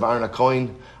essence of Aaron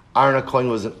HaKohen? Aaron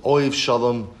HaKohen was an Oiv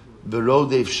Shalom,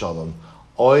 V'rodev Shalom,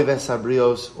 Oiv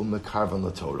Esabrios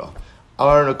U'mekarvan LaTorah.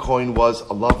 Aaron HaKohen was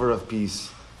a lover of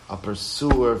peace, a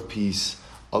pursuer of peace,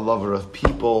 a lover of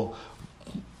people,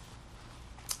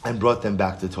 and brought them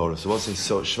back to Torah. So we'll say,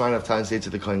 so Shmai and Avtalion say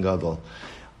to the Kohen Gadol,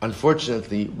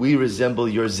 unfortunately, we resemble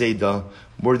your Zayda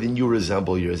more than you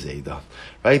resemble your Zayda.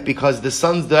 Right? Because the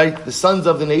sons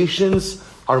of the nations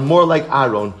are more like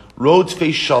Aaron, Rod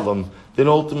Fei Shalom, than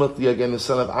ultimately, again, the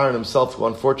son of Aaron himself, who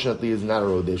unfortunately is not a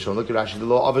Rodei Shalom. Look at Rashi, the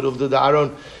law of it of the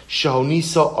Aaron,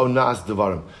 Shahonisa Onas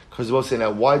Devarim. Because we'll say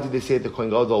now, why did they say the Kohen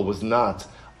Gadol was not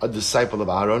a disciple of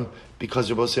Aaron?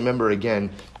 Because we're supposed to remember again,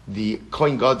 the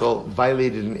Kohen Gadol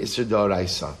violated an Isser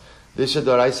D'Oraisa. The Isser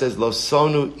D'Oraisa says, Lo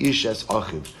sonu ish es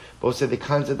achiv. Both say the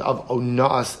concept of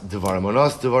onas devarim.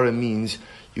 Onas devarim means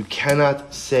you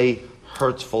cannot say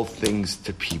hurtful things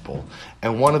to people.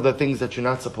 And one of the things that you're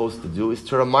not supposed to do is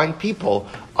to remind people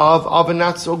of a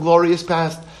not so glorious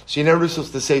past. So you're never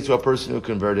supposed to say to a person who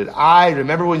converted, I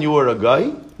remember when you were a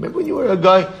guy? Remember when you were a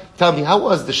guy? Tell me, how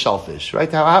was the shellfish?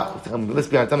 Right? Let's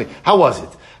be honest, tell me, how was it?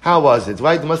 How was it?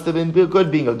 Right? It must have been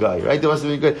good being a guy, right? It must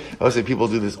have been good. I would say people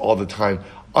do this all the time.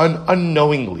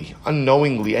 Unknowingly, and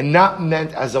not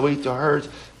meant as a way to hurt.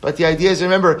 But the idea is,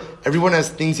 remember, everyone has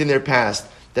things in their past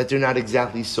that they're not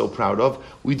exactly so proud of.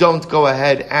 We don't go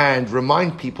ahead and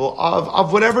remind people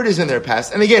of whatever it is in their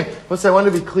past. And again, I want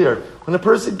to be clear. When a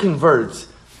person converts,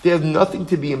 They have nothing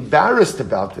to be embarrassed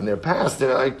about in their past.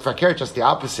 They're like fakir, just the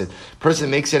opposite.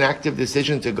 Person makes an active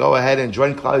decision to go ahead and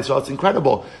join Klal Yisrael. It's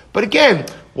incredible. But again,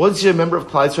 once you're a member of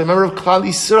Klal Yisrael, a member of Klal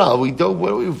Yisrael,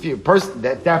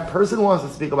 that person wants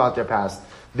to speak about their past,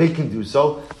 they can do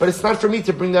so. But it's not for me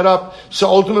to bring that up. So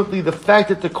ultimately, the fact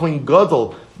that the Kohen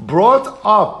Gadol brought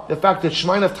up the fact that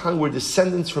Shema Naftali were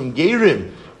descendants from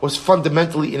Gerim was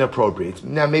fundamentally inappropriate.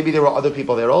 Now, maybe there were other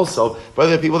people there also, but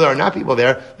whether people there are not people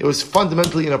there, it was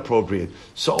fundamentally inappropriate.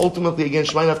 So ultimately, again,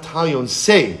 Shema Naftali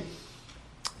say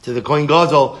to the Kohen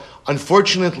Gadol,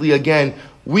 unfortunately, again,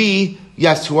 we,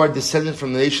 yes, who are descended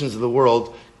from the nations of the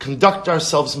world, conduct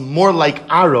ourselves more like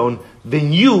Aaron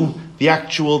than you, the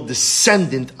actual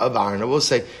descendant of Aaron. I will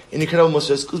say, in Ikar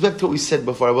Moshe, it goes back to what we said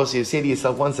before. I will say, you say to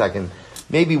yourself, 1 second,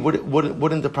 maybe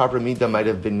wouldn't the proper midah might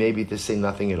have been maybe to say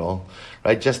nothing at all,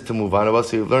 right? Just to move on. I will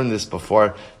say, we've learned this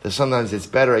before, that sometimes it's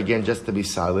better, again, just to be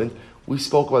silent. We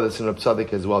spoke about this in Reb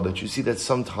Tzaddik as well, that you see that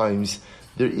sometimes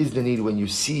there is the need when you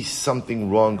see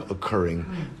something wrong occurring,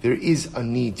 there is a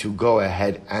need to go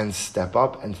ahead and step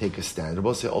up and take a stand. I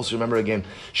will say, also remember again,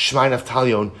 Shema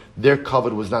Naftali, their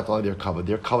covet was not only their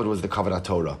covet was the covet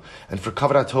HaTorah. And for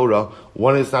covet HaTorah,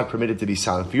 one is not permitted to be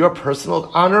silent. For your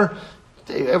personal honor,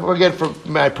 again, for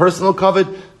my personal covet,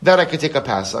 that I could take a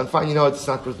pass on. Fine, it's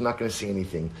not going to say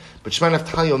anything. But Shema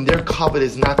Naftali, their covet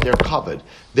is not their covet.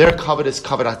 Their covet is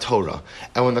covet HaTorah.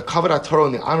 And when the covet HaTorah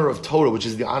and the honor of Torah, which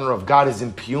is the honor of God, is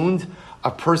impugned, a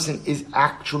person is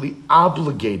actually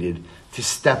obligated to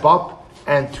step up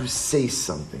and to say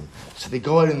something. So they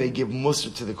go ahead and they give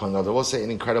Musar to the Kohen Gadol. We'll say an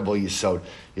incredible yisod.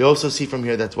 You also see from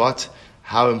here that what?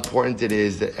 How important it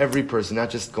is that every person,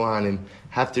 not just Kohanim,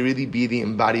 have to really be the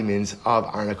embodiments of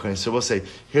Aaron HaKohen. So we'll say,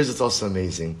 here's what's also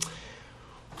amazing.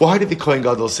 Why did the Kohen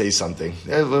Gadol say something?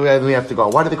 We have to go.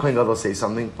 Why did the Kohen Gadol say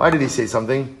something? Why did he say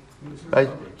something? Right?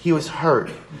 He was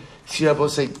hurt. See, I will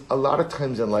say, a lot of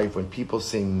times in life when people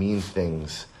say mean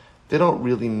things, they don't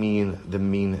really mean the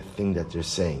mean thing that they're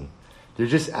saying. They're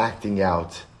just acting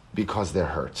out because they're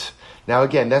hurt. Now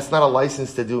again, that's not a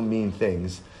license to do mean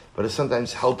things, but it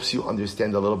sometimes helps you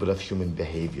understand a little bit of human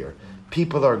behavior.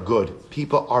 People are good.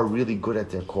 People are really good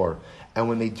at their core. And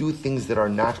when they do things that are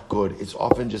not good, it's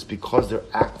often just because they're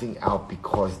acting out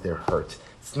because they're hurt.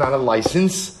 It's not a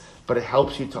license, but it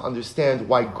helps you to understand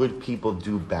why good people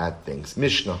do bad things.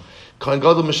 Mishnah. Kohen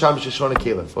Gadol Misham Sheshona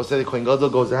Kelev. Supposed to say the Kohen Gadol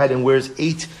goes ahead and wears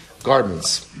 8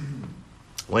 garments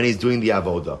when he's doing the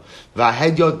avoda.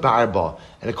 V'ahedyot ba'arba.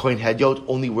 And a Kohen Hedyot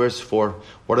only wears 4.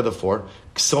 What are the 4?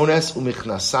 Ksones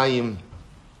u'michnasayim.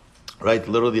 Right,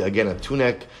 literally again a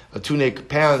tunic,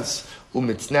 pants,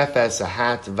 umitznefes, a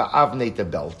hat, va'avneit, a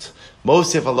belt.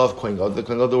 Mosif, I love Kohen Gadol. The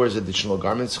Kohen Gadol wears additional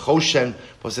garments. Choshen,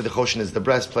 supposed to say the choshen is the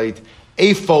breastplate.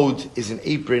 Ephod is an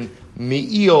apron.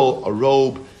 Me'il, a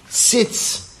robe.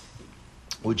 Tzitz,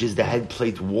 which is the head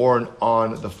plate worn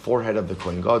on the forehead of the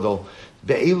Kohen Gadol.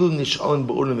 Be'elu nish'alin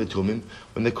b'urim v'tumim.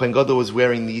 When the Kohen Gadol was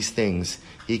wearing these things,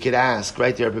 he could ask,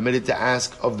 right? They are permitted to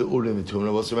ask of the Urim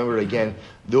v'Tumim. Also remember again,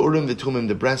 the Urim v'Tumim,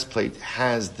 the breastplate,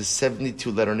 has the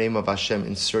 72-letter name of Hashem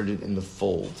inserted in the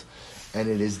fold. And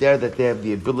it is there that they have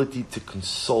the ability to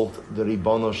consult the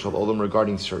Ribono Shel Olam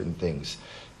regarding certain things.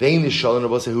 Bein Nish'alin,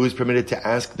 who is permitted to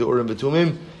ask the Urim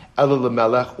v'Tumim? So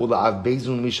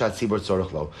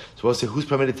we'll say, who's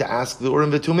permitted to ask the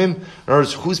Urim v'Tumim? In other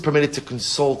words, who's permitted to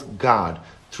consult God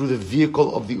through the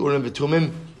vehicle of the Urim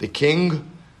v'Tumim? The king,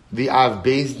 the Av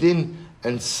Beis Din,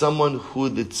 and someone who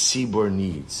the tzibur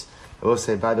needs. I will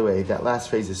say, by the way, that last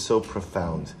phrase is so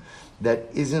profound. That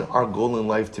isn't our goal in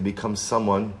life to become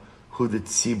someone who the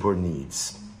tzibur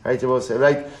needs. Right? I will say,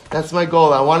 right? That's my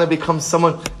goal. I want to become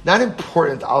someone, not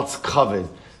important, als kavod,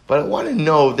 but I want to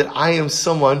know that I am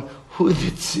someone who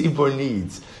the tzibur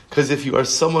needs. Because if you are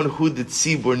someone who the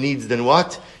tzibur needs, then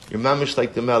what? You're mamish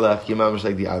like the melech, you're mamish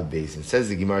like the Av Beis Din. It says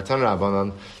the Gemara, Tan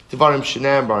Rabbanan, Tivarim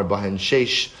Shenam Bar Bahen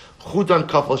Sheish, Chudan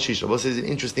Kafal Shish. This is an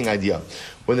interesting idea.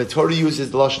 When the Torah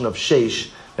uses the lashon of Sheish,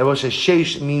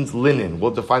 Sheish means linen.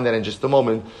 We'll define that in just a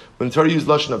moment. When the Torah uses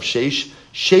the lashon of Sheish,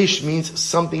 Sheish means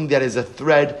something that is a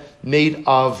thread made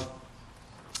of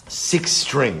 6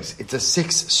 strings. It's a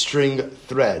 6-string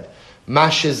thread.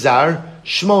 Mashazar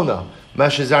Shmona.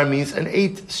 Mashazar means an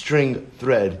 8-string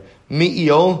thread.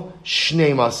 Mi'il,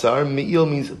 Shnei Masar. Mi'il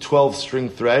means a 12-string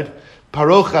thread.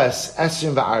 Parochas,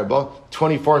 Esrim Va'arba,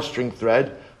 24-string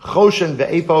thread. Choshen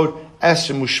Ve'ephod,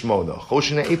 Esrim U'Shmona.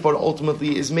 Choshen Ve'ephod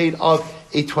ultimately is made of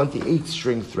a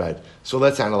 28-string thread. So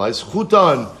let's analyze.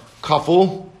 Chutan,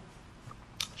 Kaful,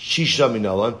 Shisha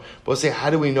Minalan. But say, how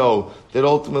do we know that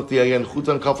ultimately, again,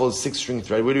 Chutan Kaful is 6-string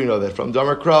thread? Where do we know that from?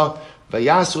 Damakra,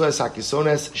 Vayasu Es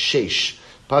HaKisones Sheish.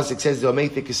 Pasuk says they'll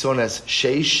make the kisones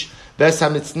sheish. ves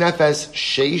hamitznefes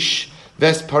sheish,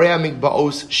 ves parei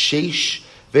hamigbaos sheish,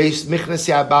 ves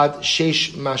michnesi abad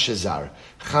sheish mashazar.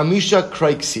 Chamisha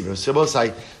kraiksiro. So we'll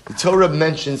say the Torah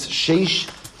mentions sheish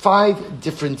 5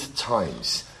 different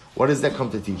times. What does that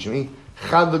come to teach me?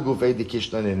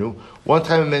 One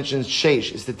time it mentions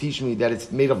sheish is to teach me that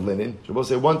it's made of linen. So we'll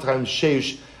say one time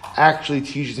sheish actually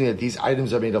teaches me that these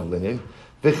items are made of linen.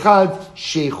 V'chad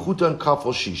sheichutan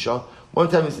kafel shisha. One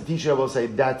time it's to teach me, I will say,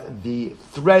 that the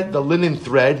linen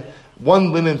thread,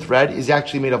 one linen thread is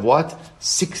actually made of what?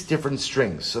 6 different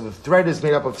strings. So the thread is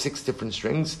made up of 6 different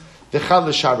strings. V'chad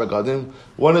l'shar bagadim.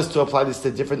 One is to apply this to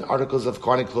different articles of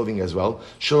Kohanim clothing as well.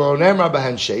 Shalonem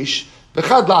rabahan sheish.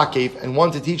 V'chad la'akev, and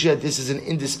one to teach you that this is an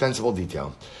indispensable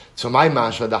detail. So my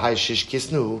mashma, the high shish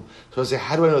kisnu. So I say,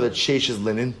 how do I know that sheish is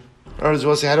linen? Or as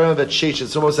well say, how do I know that sheish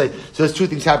is? So we'll say, so there's 2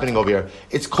 things happening over here.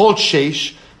 It's called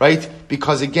sheish, right?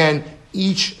 Because again,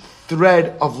 each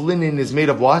thread of linen is made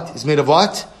of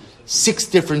what? 6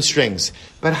 different strings.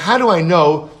 But how do I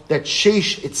know that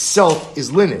sheish itself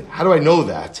is linen? How do I know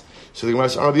that? So the Gemara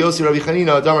says, Rabbi Yossi, Rabbi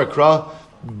Chanina, Adamar Kra,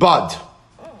 bad.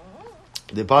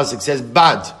 The pasuk says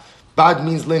bad. Bad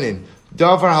means linen.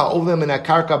 Davar ha'ovem and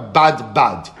akarka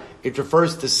bad. It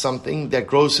refers to something that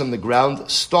grows from the ground,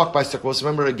 stalk by stalk. Well,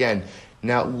 remember again,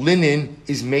 now linen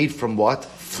is made from what?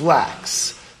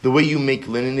 Flax. The way you make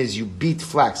linen is you beat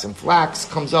flax, and flax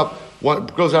comes up,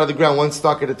 grows out of the ground, one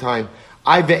stalk at a time.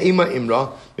 I ve'ema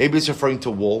imra, maybe it's referring to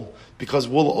wool, because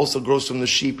wool also grows from the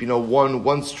sheep,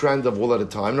 one strand of wool at a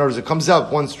time. In other words, it comes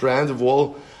out one strand of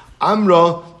wool.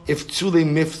 Amra, if tzule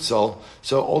miftzal,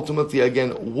 so ultimately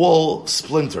again, wool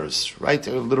splinters, right?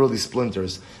 They're literally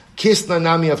splinters. Kisna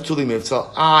nami of tuli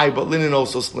miftzal, but linen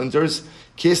also splinters.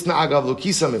 Kisna agav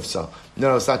lukisa miftzal.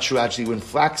 No, it's not true actually. When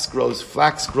flax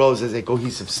grows as a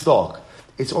cohesive stalk.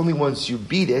 It's only once you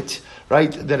beat it,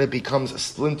 right, that it becomes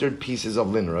splintered pieces of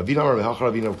linen.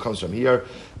 Ravina comes from here.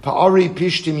 Pa'ari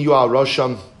pishtim yu'a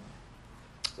rosham,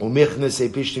 u'michnes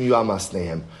pishtim yu'a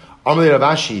masnehem. Amalei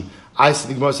Ravashi, I said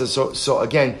the Gemara says, so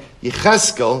again,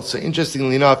 Yecheskel, so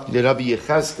interestingly enough, the Rabbi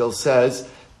Yecheskel says,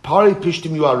 Pari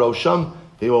pishtim yu'a rosham,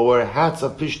 they will wear hats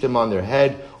of pishtim on their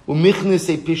head,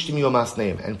 u'michnes pishtim yu'a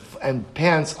masnehem, and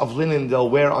pants of linen they'll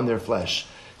wear on their flesh.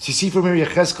 So you see from here,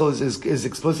 Yecheskel is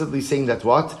explicitly saying that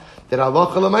what? That Allah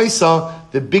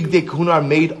Lamaisa, the big day kahuna are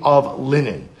made of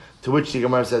linen. To which the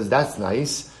Gemara says, that's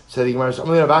nice. So the Gemara says,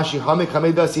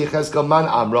 Yecheskel man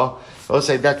amra. We'll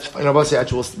say that,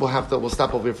 actually we'll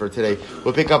stop over here for today.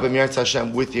 We'll pick up in Mirat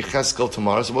Hashem with Yecheskel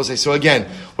tomorrow. So we'll say, so again,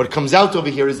 what comes out over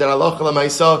here is that Allah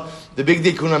Lamaisa, the big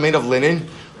day kahuna are made of linen,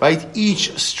 right?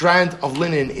 Each strand of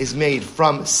linen is made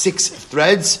from 6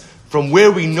 threads. From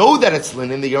where we know that it's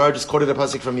linen, the Gemara just quoted a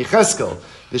pasuk from Yecheskel.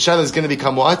 The shaila is going to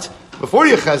become what? Before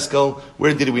Yecheskel,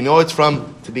 where did we know it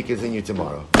from? To be continued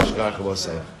tomorrow. Shkach will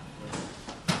say.